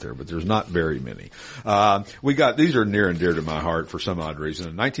cars out there, but there's not very many. These are near and dear to my heart for some odd reason.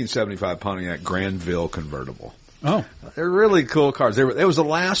 A 1975 Pontiac Granville convertible. Oh. They're really cool cars. It was the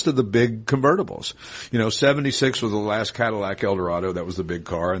last of the big convertibles. You know, 76 was the last Cadillac Eldorado. That was the big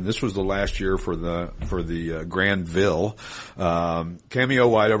car. And this was the last year for the Granville. Cameo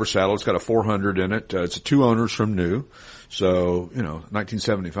white over saddle. It's got a 400 in it. It's 2 owners from new. So, you know,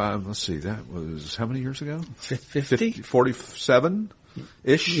 1975, let's see, that was how many years ago? 50?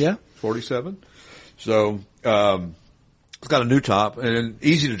 47-ish? Yeah. 47. So, it's got a new top and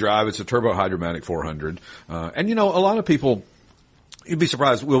easy to drive. It's a turbo hydromatic 400. And you know, a lot of people, you'd be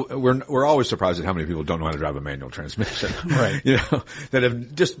surprised. We're always surprised at how many people don't know how to drive a manual transmission. Right. You know, that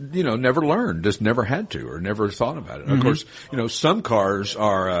have just, you know, never learned, just never had to or never thought about it. Of course, you know, some cars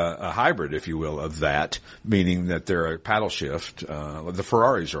are a hybrid, if you will, of that, meaning that they're a paddle shift. The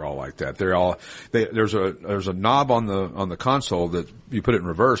Ferraris are all like that. There's a knob on the console that you put it in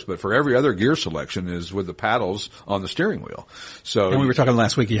reverse, but for every other gear selection is with the paddles on the steering wheel. So. And we were talking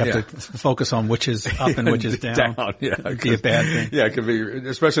last week, you have to focus on which is up and which is down. Yeah. It could be a bad thing. Yeah, it could be,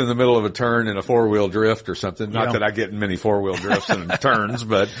 especially in the middle of a turn in a 4-wheel drift or something. Not that I get in many 4-wheel drifts and turns,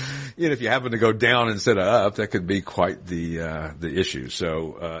 but you know, if you happen to go down instead of up, that could be quite the issue.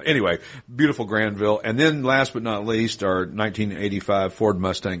 So, anyway, beautiful Granville. And then last but not least, our 1985 Ford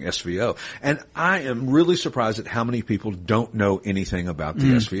Mustang SVO. And I am really surprised at how many people don't know anything about the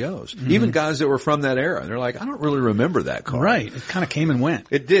SVOs. Even guys that were from that era. They're like, I don't really remember that car. Right. It kind of came and went.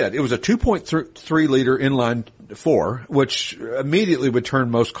 It did. It was a 2.3 liter inline 4, which immediately would turn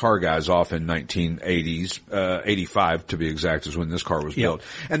most car guys off in 1980s, 85 to be exact is when this car was built.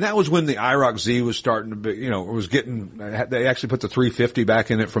 And that was when the IROC Z was starting to be, you know, was getting, they actually put the 350 back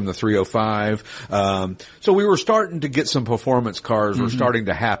in it from the 305. So we were starting to get some performance cars were starting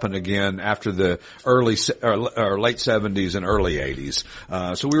to happen again after the early, or late 70s and early 80s.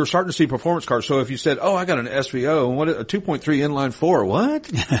 So we were starting to see performance cars. So if you said, oh, I got an SVO and a 2.3 inline 4,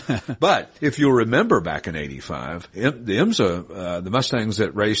 what? But if you'll remember back in 85, 1965, the IMSA, the Mustangs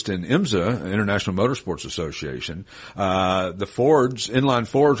that raced in IMSA, International Motorsports Association, the Fords, inline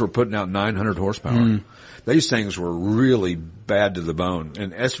Fords were putting out 900 horsepower. These things were really bad to the bone.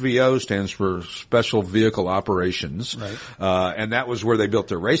 And SVO stands for Special Vehicle Operations. Right. And that was where they built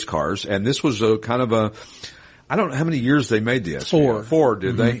their race cars. And this was a kind of a, I don't know how many years they made the SVO. Four,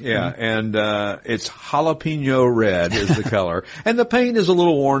 did they? Yeah. And, it's jalapeno red is the color. And the paint is a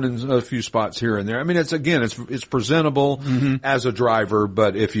little worn in a few spots here and there. I mean, it's presentable as a driver,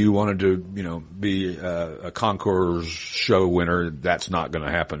 but if you wanted to, be a concours show winner, that's not going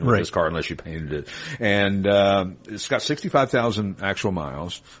to happen with this car unless you painted it. And, it's got 65,000 actual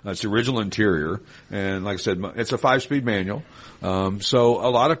miles. It's the original interior. And like I said, it's a 5-speed manual. So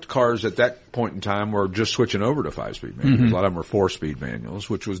a lot of cars at that point in time were just switching over to 5-speed manuals. A lot of them were 4-speed manuals,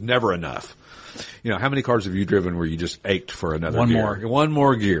 which was never enough. How many cars have you driven where you just ached for another gear? One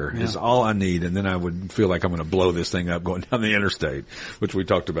more gear is all I need, and then I would feel like I'm going to blow this thing up going down the interstate, which we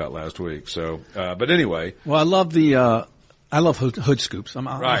talked about last week. So, but anyway. Well, I love hood scoops. I'm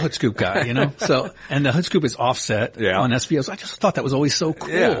a hood scoop guy, So, and the hood scoop is offset on SVOs. I just thought that was always so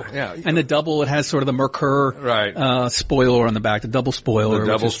cool. Yeah. And the double, it has sort of the Merkur, spoiler on the back, the double spoiler. The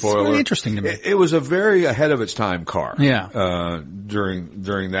double spoiler. It's really interesting to me. It was a very ahead of its time car. Yeah.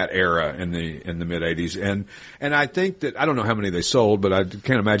 During that era in the mid 80s. And I think that, I don't know how many they sold, but I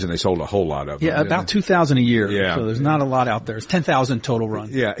can't imagine they sold a whole lot of them. Yeah, about 2,000 a year. Yeah. So there's not a lot out there. It's 10,000 total run.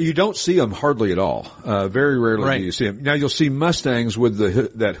 Yeah. You don't see them hardly at all. Very rarely do you see them. Now you'll see Mustangs with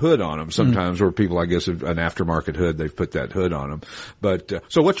that hood on them sometimes, where people, I guess, an aftermarket hood, they've put that hood on them. But,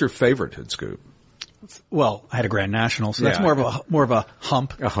 so what's your favorite hood scoop? Well, I had a Grand National, so that's more of a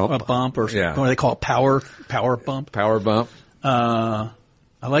hump, a bump, or what do they call it? Power bump. Power bump.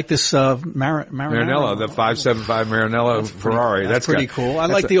 I like this Maranello, the 575 Maranello Ferrari. That's pretty cool. I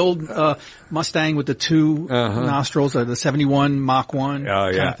like the old Mustang with the two nostrils, the 71 Mach 1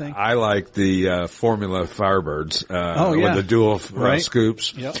 kind of thing. I like the Formula Firebirds with the dual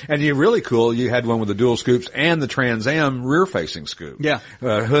scoops. Yep. And really cool, you had one with the dual scoops and the Trans Am rear-facing scoop. Yeah.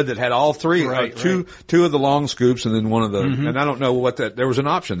 Hood that had all three, two of the long scoops and then one of the, and I don't know there was an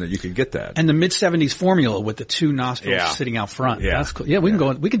option that you could get that. And the mid-70s Formula with the two nostrils sitting out front. Yeah. That's cool. Yeah,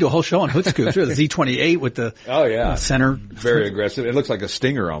 we can do a whole show on hood scoops. The Z28 with the center. Very aggressive. It looks like a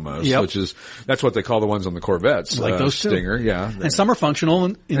Stinger almost, which is, that's what they call the ones on the Corvettes. Like those Stinger, And some are functional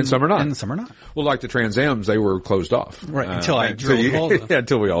and some are not. And some are not. Well, like the Trans Ams, they were closed off. Right, until I drilled holes in them. Yeah,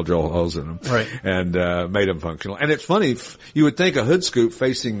 until we all drilled holes in them. Right. And, made them functional. And it's funny, you would think a hood scoop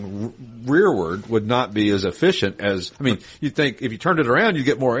facing rearward would not be as efficient as, you'd think if you turned it around, you'd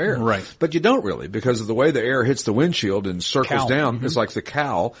get more air. Right. But you don't really, because of the way the air hits the windshield and circles down. It's like the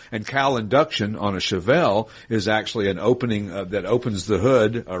cowl, and cowl induction on a Chevelle is actually an opening that opens the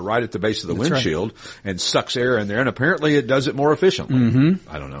hood right at the base of the windshield and sucks air in there, and apparently it does it more efficiently.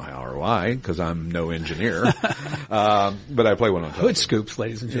 I don't know how or why, because I'm no engineer. But I play one on top. Hood scoops,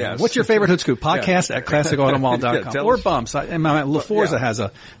 ladies and gentlemen. Yes. What's your favorite hood scoop? Podcast at classicautomall.com. Or bumps. La Forza has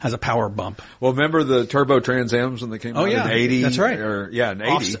a power bump. Well, remember the turbo Trans Ams when they came out in 80? That's right. In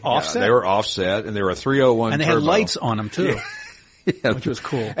 80. Offset. They were offset, and they were a 301 and they turbo. had lights on them too. Which was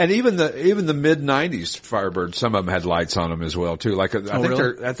cool. And even the mid-90s Firebird, some of them had lights on them as well too. Like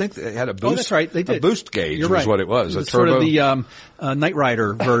I think they had a boost. Oh, that's right. They did. A boost gauge You're was what it was. It was sort of the Knight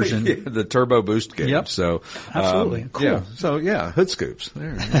Rider version. The turbo boost gauge. Yep. So absolutely cool. Yeah. So hood scoops.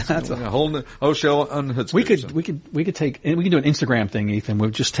 There. That's a whole show on hood scoops. We could do an Instagram thing, Ethan.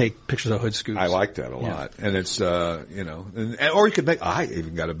 We'll just take pictures of hood scoops. I like that a lot. And it's or you could I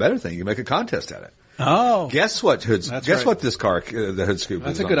even got a better thing. You can make a contest at it. Oh. Guess what what this car, the hood scoop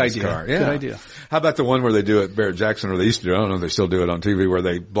That's is a good on idea. This car. Yeah. Good idea. How about the one where they do it, Barrett Jackson, or they used to do, I don't know if they still do it on TV, where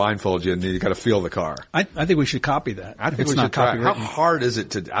they blindfold you and you gotta feel the car. I think we should copy that. I think we should try. How hard is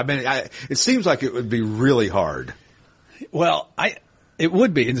it it seems like it would be really hard. Well, it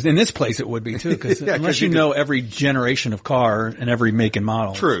would be. In this place, it would be too, because unless you know every generation of car and every make and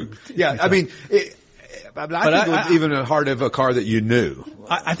model. True. Yeah. I think it would be even hard of a car that you knew.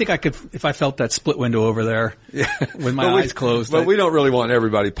 I think I could, if I felt that split window over there with my eyes closed. But we don't really want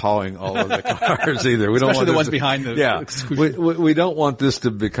everybody pawing all of the cars either. We Especially don't want the ones behind the we don't want this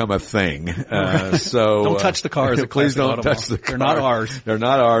to become a thing. So don't touch the cars. Please don't touch the cars. They're not ours. They're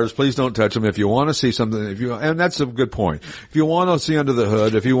not ours. Please don't touch them. If you want to see something, and that's a good point. If you want to see under the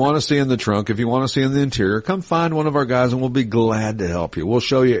hood, if you want to see in the trunk, if you want to see in the interior, come find one of our guys and we'll be glad to help you. We'll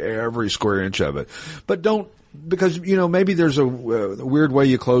show you every square inch of it. But don't because, maybe there's a weird way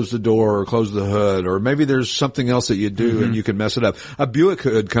you close the door or close the hood, or maybe there's something else that you do and you can mess it up. A Buick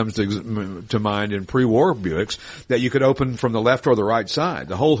hood comes to mind in pre-war Buicks that you could open from the left or the right side.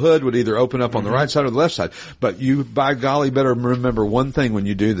 The whole hood would either open up on the right side or the left side. But you, by golly, better remember one thing when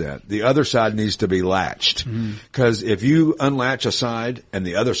you do that. The other side needs to be latched. Because if you unlatch a side and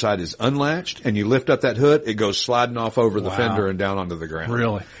the other side is unlatched and you lift up that hood, it goes sliding off over the fender and down onto the ground.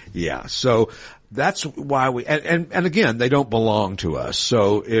 Really? Yeah. So that's why and again, they don't belong to us.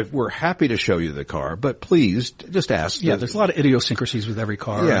 So if we're happy to show you the car, but please just ask. Yeah, there's a lot of idiosyncrasies with every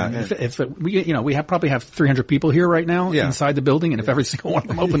car. Yeah. And if we probably have 300 people here right now inside the building, and if every single one of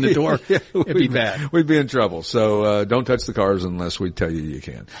them opened the door, it'd be bad. We'd be in trouble. So, don't touch the cars unless we tell you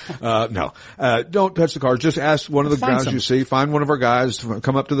can. No. Don't touch the cars. Just ask one of the guys you see. Find one of our guys,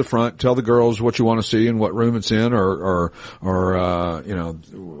 come up to the front, tell the girls what you want to see and what room it's in, or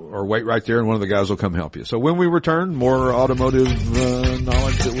wait right there and one of the guys will come help you. So when we return, more automotive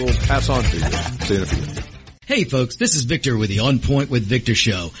knowledge that we'll pass on to you. See you in a few. Hey folks, this is Victor with the On Point with Victor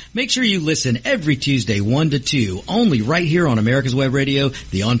show. Make sure you listen every Tuesday 1 to 2, only right here on America's Web Radio,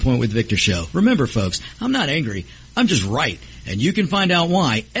 the On Point with Victor show. Remember folks, I'm not angry, I'm just right. And you can find out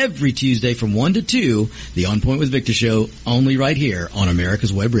why every Tuesday from 1 to 2, the On Point with Victor show, only right here on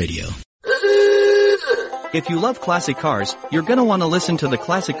America's Web Radio. If you love classic cars, you're going to want to listen to the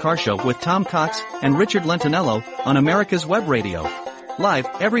Classic Car Show with Tom Cox and Richard Lentinello on America's Web Radio. Live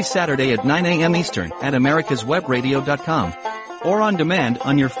every Saturday at 9 a.m. Eastern at americaswebradio.com or on demand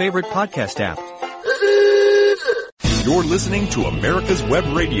on your favorite podcast app. You're listening to America's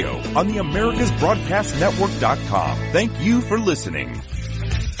Web Radio on the AmericasBroadcastNetwork.com. Thank you for listening.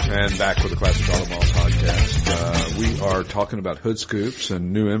 And back with the Classic Auto Mall podcast. We are talking about hood scoops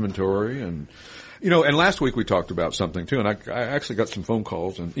and new inventory and and last week we talked about something too, and I actually got some phone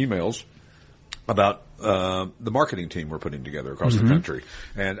calls and emails about the marketing team we're putting together across the country.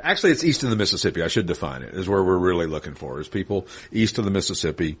 And actually it's east of the Mississippi. I should define it, is where we're really looking for, is people east of the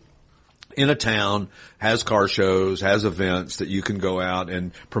Mississippi in a town, has car shows, has events that you can go out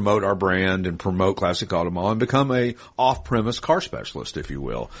and promote our brand and promote Classic Auto Mall and become a off-premise car specialist, if you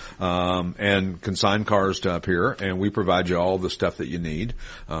will, and consign cars to up here, and we provide you all the stuff that you need.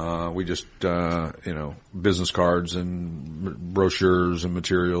 We just, business cards and brochures and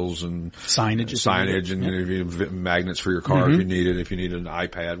materials and signage and magnets for your car if you need it, if you need an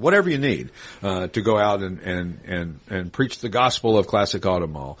iPad, whatever you need, to go out and preach the gospel of Classic Auto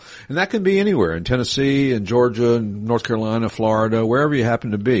Mall. And that can be anywhere in Tennessee and Georgia and North Carolina, Florida, wherever you happen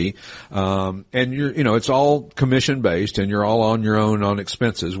to be. And it's all commission based and you're all on your own on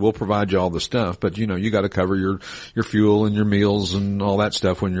expenses. We'll provide you all the stuff, but you got to cover your fuel and your meals and all that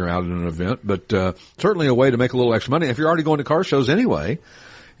stuff when you're out at an event. But, certainly a way to make a little extra money. If you're already going to car shows anyway,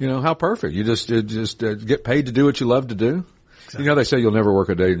 how perfect. You just get paid to do what you love to do. Exactly. They say you'll never work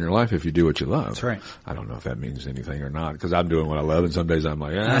a day in your life if you do what you love. That's right. I don't know if that means anything or not, because I'm doing what I love, and some days I'm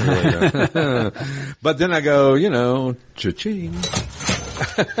like, really but then I go, cha-ching.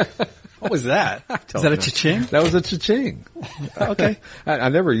 What was that? Is that a cha-ching? That was a cha-ching. Okay. I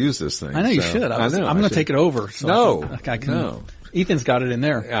never use this thing. I know you should. I'm going to take it over. So No. Ethan's got it in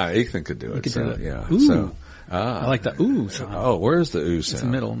there. Yeah, Ethan could do it. Do it. Yeah. Ooh. So, I like the ooh sound. Oh, where's the ooh sound? It's in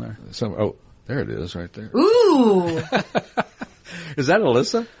the middle in there. There it is, right there. Ooh. Is that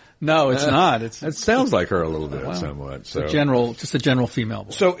Alyssa? No, it's not. It sounds like her a little bit, somewhat. So just a general female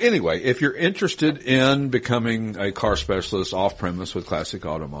voice. So anyway, if you're interested in becoming a car specialist off premise with Classic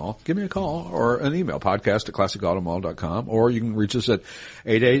Auto Mall, give me a call or an email, podcast@classicautomall.com, or you can reach us at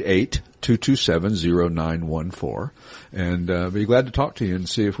 888-227-0914, and be glad to talk to you and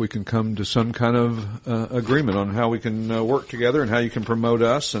see if we can come to some kind of agreement on how we can work together and how you can promote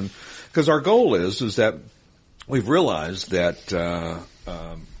us. And because our goal is that we've realized that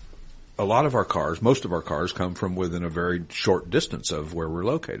a lot of our cars, most of our cars, come from within a very short distance of where we're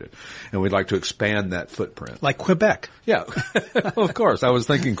located. And we'd like to expand that footprint. Like Quebec. Yeah. Of course. I was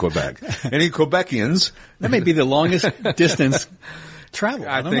thinking Quebec. Any Quebecians? That may be the longest distance travel.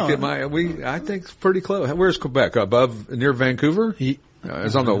 I think it might. I think it's pretty close. Where's Quebec? Near Vancouver?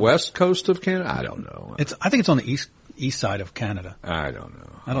 It's on the west coast of Canada? I don't know. I think it's on the east side of Canada. I don't know.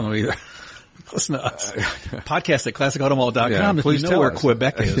 I don't know either. Listen to us. Podcast at classicautomall.com if please you know where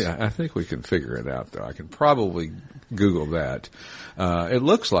Quebec is. Yeah, I think we can figure it out, though. I can probably Google that. It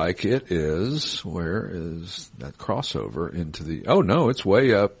looks like it is, where is that crossover into the, it's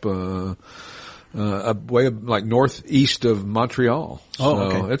way up, way up, like northeast of Montreal.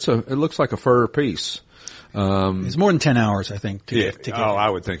 Okay. It looks like a fur piece. It's more than 10 hours, I think, to get. I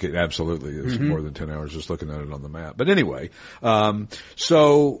would think it absolutely is more than 10 hours just looking at it on the map. But anyway,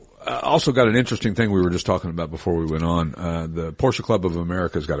 so also got an interesting thing we were just talking about before we went on. The Porsche Club of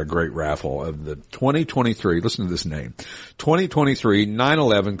America's got a great raffle of the 2023, listen to this name, 2023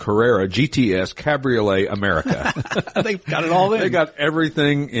 911 Carrera GTS Cabriolet America. They've got it all in. They got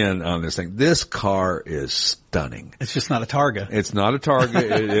everything in on this thing. This car is stunning. It's just not a Targa. It's not a Targa.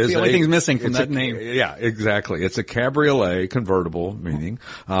 It is the only thing's missing from that name. Yeah, exactly. It's a cabriolet convertible, meaning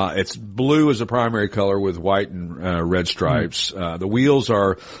it's blue as a primary color with white and red stripes. The wheels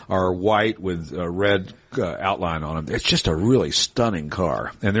are white with red outline on them. It's just a really stunning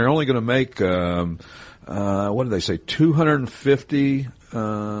car, and they're only going to make what did they say? 250.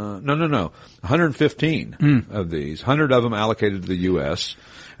 115 of these. 100 of them allocated to the U.S.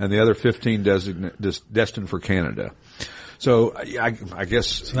 and the other 15 destined for Canada. So I guess.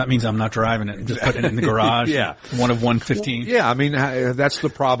 So that means I'm not driving it and just putting it in the garage. Yeah. One of 115. Yeah. I mean, that's the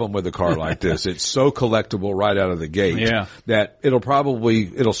problem with a car like this. It's so collectible right out of the gate. Yeah. That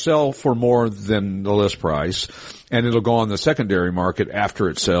it'll sell for more than the list price. And it'll go on the secondary market after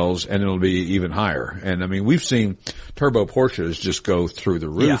it sells, and it'll be even higher. And I mean, we've seen turbo Porsches just go through the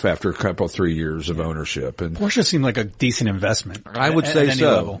roof after a couple, 3 years of ownership. And Porsche seemed like a decent investment. I would say at any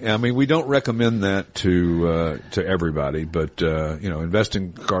so. level. I mean, we don't recommend that to everybody, but investing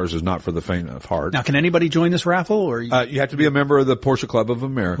in cars is not for the faint of heart. Now, can anybody join this raffle, or you have to be a member of the Porsche Club of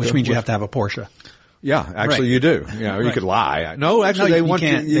America, which means you have to have a Porsche. Yeah, actually you do. Yeah, or you could lie. No, actually they want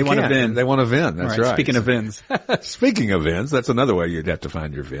you. They want a VIN. They want a VIN. That's right. Speaking of VINs. Speaking of VINs, that's another way you'd have to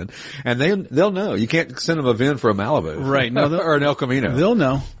find your VIN. And they'll know. You can't send them a VIN for a Malibu. Right. No, or an El Camino. They'll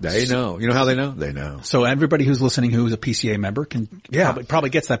know. They know. You know how they know? They know. So everybody who's listening who's a PCA member can probably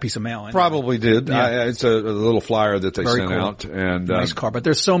gets that piece of mail. Anyway. Probably did. Yeah. It's a little flyer that they sent cool. out. And nice car. But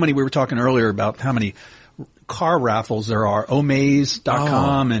there's so many. We were talking earlier about how many car raffles there are.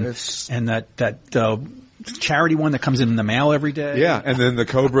 Omaze.com and that charity one that comes in the mail every day. Yeah, and then the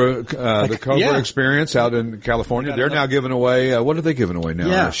Cobra, Experience out in California. They're now giving away, what are they giving away now?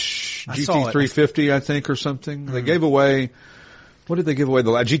 Yeah. GT350, I think, or something. They gave away, what did they give away?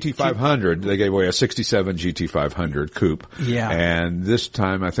 The GT500. They gave away a 67 GT500 coupe. Yeah. And this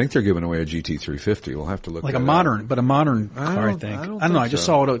time, I think they're giving away a GT350. We'll have to look like at a modern car, I think. I don't know. I just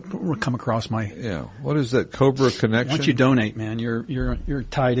saw it come across my. Yeah. What is that? Cobra Connection? Once you donate, man, you're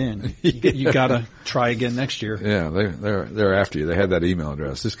tied in. You gotta try again next year. Yeah. They're after you. They had that email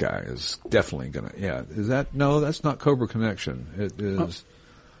address. This guy is definitely gonna, Is that, no, that's not Cobra Connection. It is,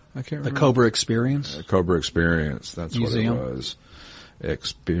 I can't remember. The Cobra Experience? Cobra Experience. That's Museum. What it was.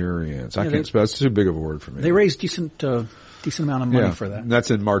 Experience. I can't spell. It's too big of a word for me. They raised decent amount of money for that. That's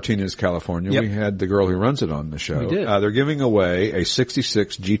in Martinez, California. Yep. We had the girl who runs it on the show. We did. They're giving away a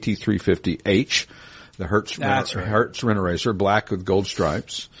 66 GT350H, the Hertz Rent-A-Racer, black with gold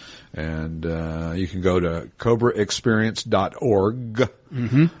stripes. And you can go to cobraexperience.org.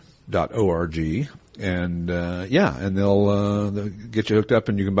 .org. And and they'll get you hooked up,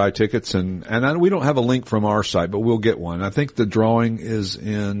 and you can buy tickets. And we don't have a link from our site, but we'll get one. I think the drawing is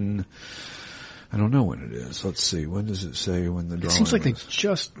in. I don't know when it is. Let's see. When does it say when the drawing? It seems like they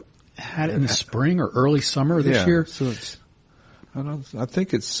just had it in the spring or early summer this year. So it's. I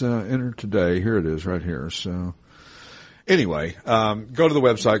think it's entered today. Here it is, right here. So. Anyway, go to the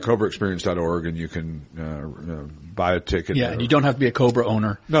website, cobraexperience.org, and you can buy a ticket. Yeah, and you don't have to be a Cobra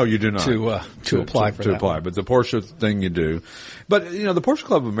owner. No, you do not. To apply for that. To apply, but the Porsche thing you do. But, the Porsche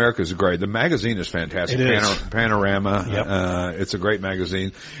Club of America is great. The magazine is fantastic. It is. Panorama. Yep. It's a great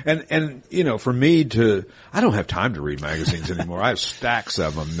magazine. And, for me I don't have time to read magazines anymore. I have stacks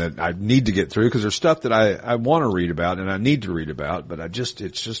of them that I need to get through because there's stuff that I want to read about and I need to read about, but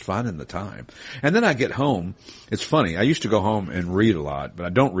it's just finding the time. And then I get home. It's funny. I used to go home and read a lot, but I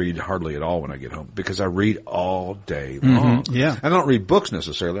don't read hardly at all when I get home because I read all day long. Mm-hmm. Yeah. I don't read books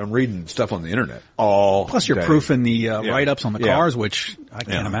necessarily. I'm reading stuff on the internet all Plus you're day. Proofing the write-ups on the cars, which I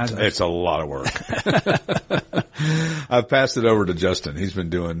can't imagine. It's a lot of work. I've passed it over to Justin. He's been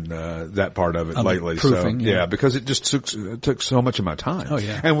doing that part of it lately. Proofing, because it just took so much of my time. Oh,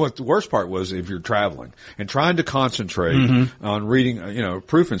 yeah. And what the worst part was if you're traveling and trying to concentrate on reading,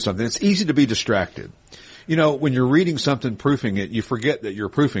 proofing something, it's easy to be distracted. When you're reading something, proofing it, you forget that you're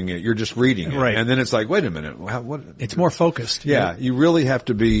proofing it. You're just reading it. Right. And then it's like, wait a minute. What? It's more focused. Yeah. You really have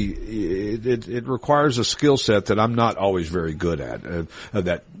to be, it requires a skill set that I'm not always very good at, of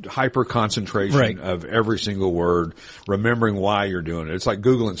that hyper concentration of every single word, remembering why you're doing it. It's like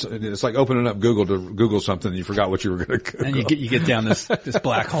Googling, it's like opening up Google to Google something and you forgot what you were going to Google. And you get down this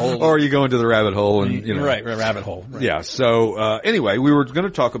black hole. Or you go into the rabbit hole and, Right, rabbit hole. Right. Yeah. So, anyway, we were going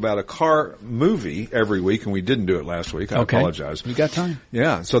to talk about a car movie every week and we didn't do it last week. I apologize. You got time.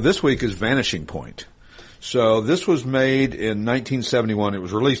 Yeah. So this week is Vanishing Point. So this was made in 1971. It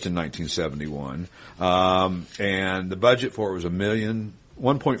was released in 1971. And the budget for it was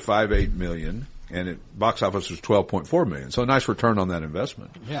 $1.58 million. And box office was $12.4 million. So a nice return on that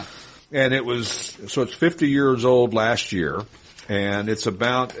investment. Yeah. And it's 50 years old last year. And it's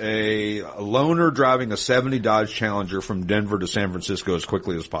about a loner driving a 70 Dodge Challenger from Denver to San Francisco as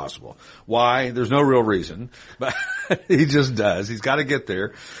quickly as possible. Why? There's no real reason, but he just does. He's got to get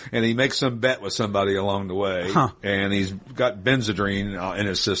there, and he makes some bet with somebody along the way. And he's got Benzedrine in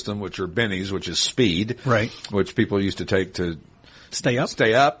his system, which are bennies, which is speed, right? Which people used to take to stay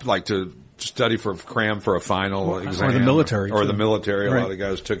up, like to study cram for a final exam. Or the military. Or the military. Right. A lot of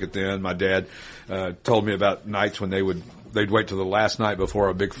guys took it then. My dad told me about nights when they'd wait till the last night before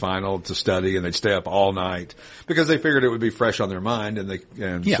a big final to study, and they'd stay up all night because they figured it would be fresh on their mind,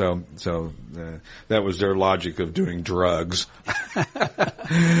 so that was their logic of doing drugs.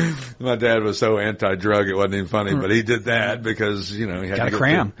 My dad was so anti-drug it wasn't even funny, but he did that because he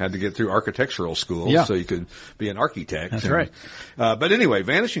had to get through architectural school so he could be an architect. That's right. But anyway,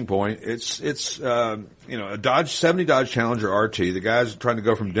 Vanishing Point, it's a 70 Dodge Challenger RT. The guy's trying to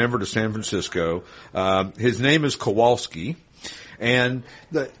go from Denver to San Francisco. His name is Kowalski. And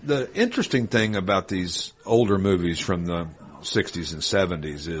the interesting thing about these older movies from the 60s and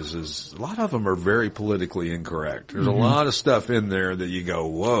 70s is a lot of them are very politically incorrect. There's a lot of stuff in there that you go,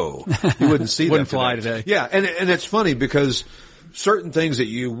 whoa, you wouldn't see that wouldn't fly today. Yeah, and it's funny because certain things that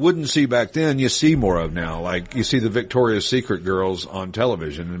you wouldn't see back then, you see more of now. Like you see the Victoria's Secret girls on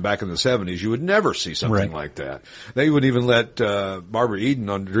television, and back in the 70s, you would never see something like that. They wouldn't even let Barbara Eden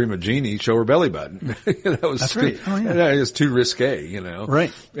on Dream of Jeannie show her belly button. That's right. Oh, yeah. It was too risque,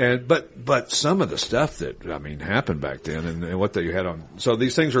 Right. And but some of the stuff that happened back then, and what they had on. So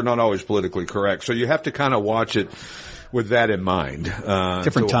these things are not always politically correct. So you have to kind of watch it with that in mind.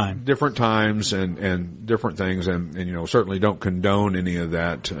 Different times and different things, and certainly don't condone any of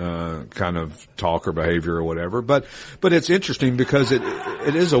that kind of talk or behavior or whatever. But it's interesting because it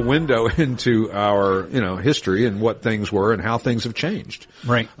is a window into our history and what things were and how things have changed.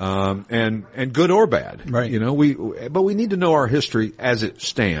 Right. And good or bad. Right. But we need to know our history as it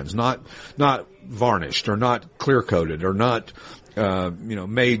stands, not varnished or not clear coded or not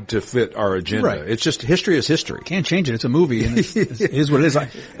made to fit our agenda. Right. It's just history is history. Can't change it. It's a movie, and it is what it is. I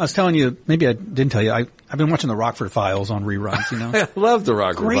was telling you, maybe I didn't tell you, I've been watching the Rockford Files on reruns, I love the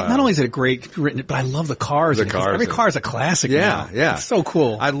Rockford Files. Not only is it great written, but I love the cars. Every car is a classic now. Yeah. It's so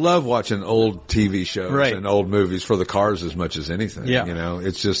cool. I love watching old TV shows and old movies for the cars as much as anything. Yeah.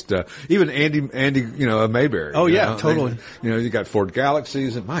 It's just, even Andy, Mayberry. Oh, yeah, totally. You got Ford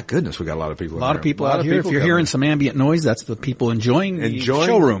Galaxies, and my goodness, we got a lot of people out here. If you're hearing some ambient noise, that's the people enjoying the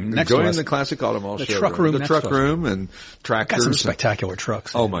showroom next to us. Enjoying the Classic Auto Mall showroom. The truck room and tractors. Got some spectacular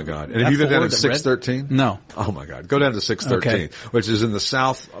trucks. Oh my God. And have you been down at 613? No. Oh my God. Go down to 613, which is in the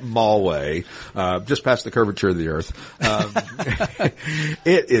South Mallway, just past the curvature of the earth.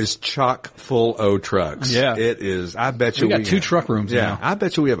 It is chock full of trucks. Yeah. It is. I bet you we got two truck rooms now. I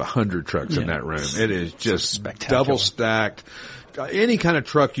bet you we have 100 trucks in that room. It is just spectacular. Double stacked. Any kind of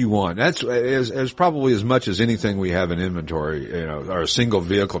truck you want. That's as probably as much as anything we have in inventory, or a single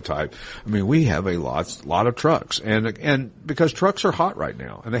vehicle type. I mean, we have a lot of trucks, and because trucks are hot right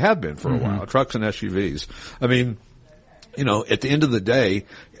now, and they have been for a while. Trucks and SUVs. I mean, at the end of the day,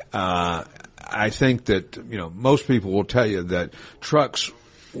 I think that most people will tell you that trucks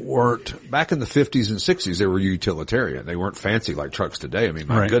weren't, back in the 50s and 60s, they were utilitarian. They weren't fancy like trucks today. I mean,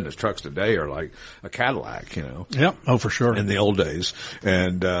 my goodness, trucks today are like a Cadillac, Yeah. Oh, for sure. In the old days.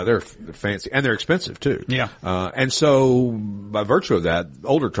 And, they're fancy and they're expensive too. Yeah. And so by virtue of that,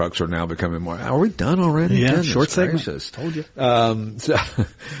 older trucks are now becoming more, are we done already? Yeah. Goodness Short segment. Gracious. Told you.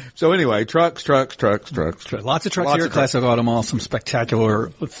 So anyway, trucks. Lots of trucks here at Classic Auto Mall. Some spectacular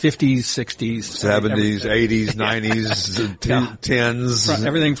 50s, 60s, 70s, 80s, 90s,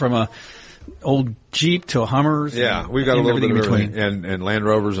 10s. Everything from a old Jeep to Hummers. Yeah, we've got a little bit of everything, and Land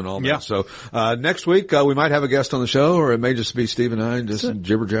Rovers and all that. Yeah. So next week we might have a guest on the show, or it may just be Steve and I just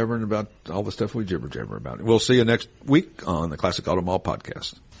jibber jabbering about all the stuff we jibber jabber about. We'll see you next week on the Classic Auto Mall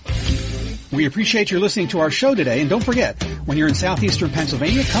podcast. We appreciate your listening to our show today, and don't forget, when you're in southeastern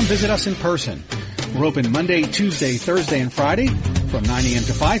Pennsylvania, come visit us in person. We're open Monday, Tuesday, Thursday, and Friday from 9 a.m.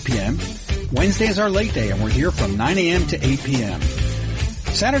 to 5 p.m. Wednesday is our late day, and we're here from 9 a.m. to 8 p.m.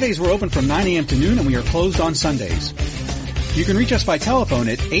 Saturdays we're open from 9 a.m. to noon, and we are closed on Sundays. You can reach us by telephone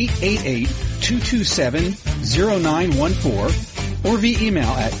at 888-227-0914 or via email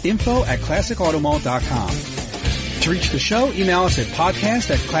at info@classicautomall.com. To reach the show, email us at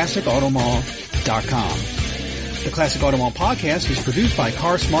podcast@classicautomall.com. The Classic Auto Mall podcast is produced by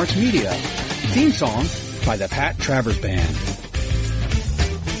Car Smarts Media. Theme song by the Pat Travers Band.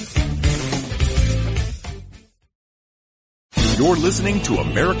 You're listening to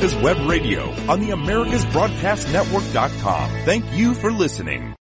America's Web Radio on the AmericasBroadcastNetwork.com. Thank you for listening.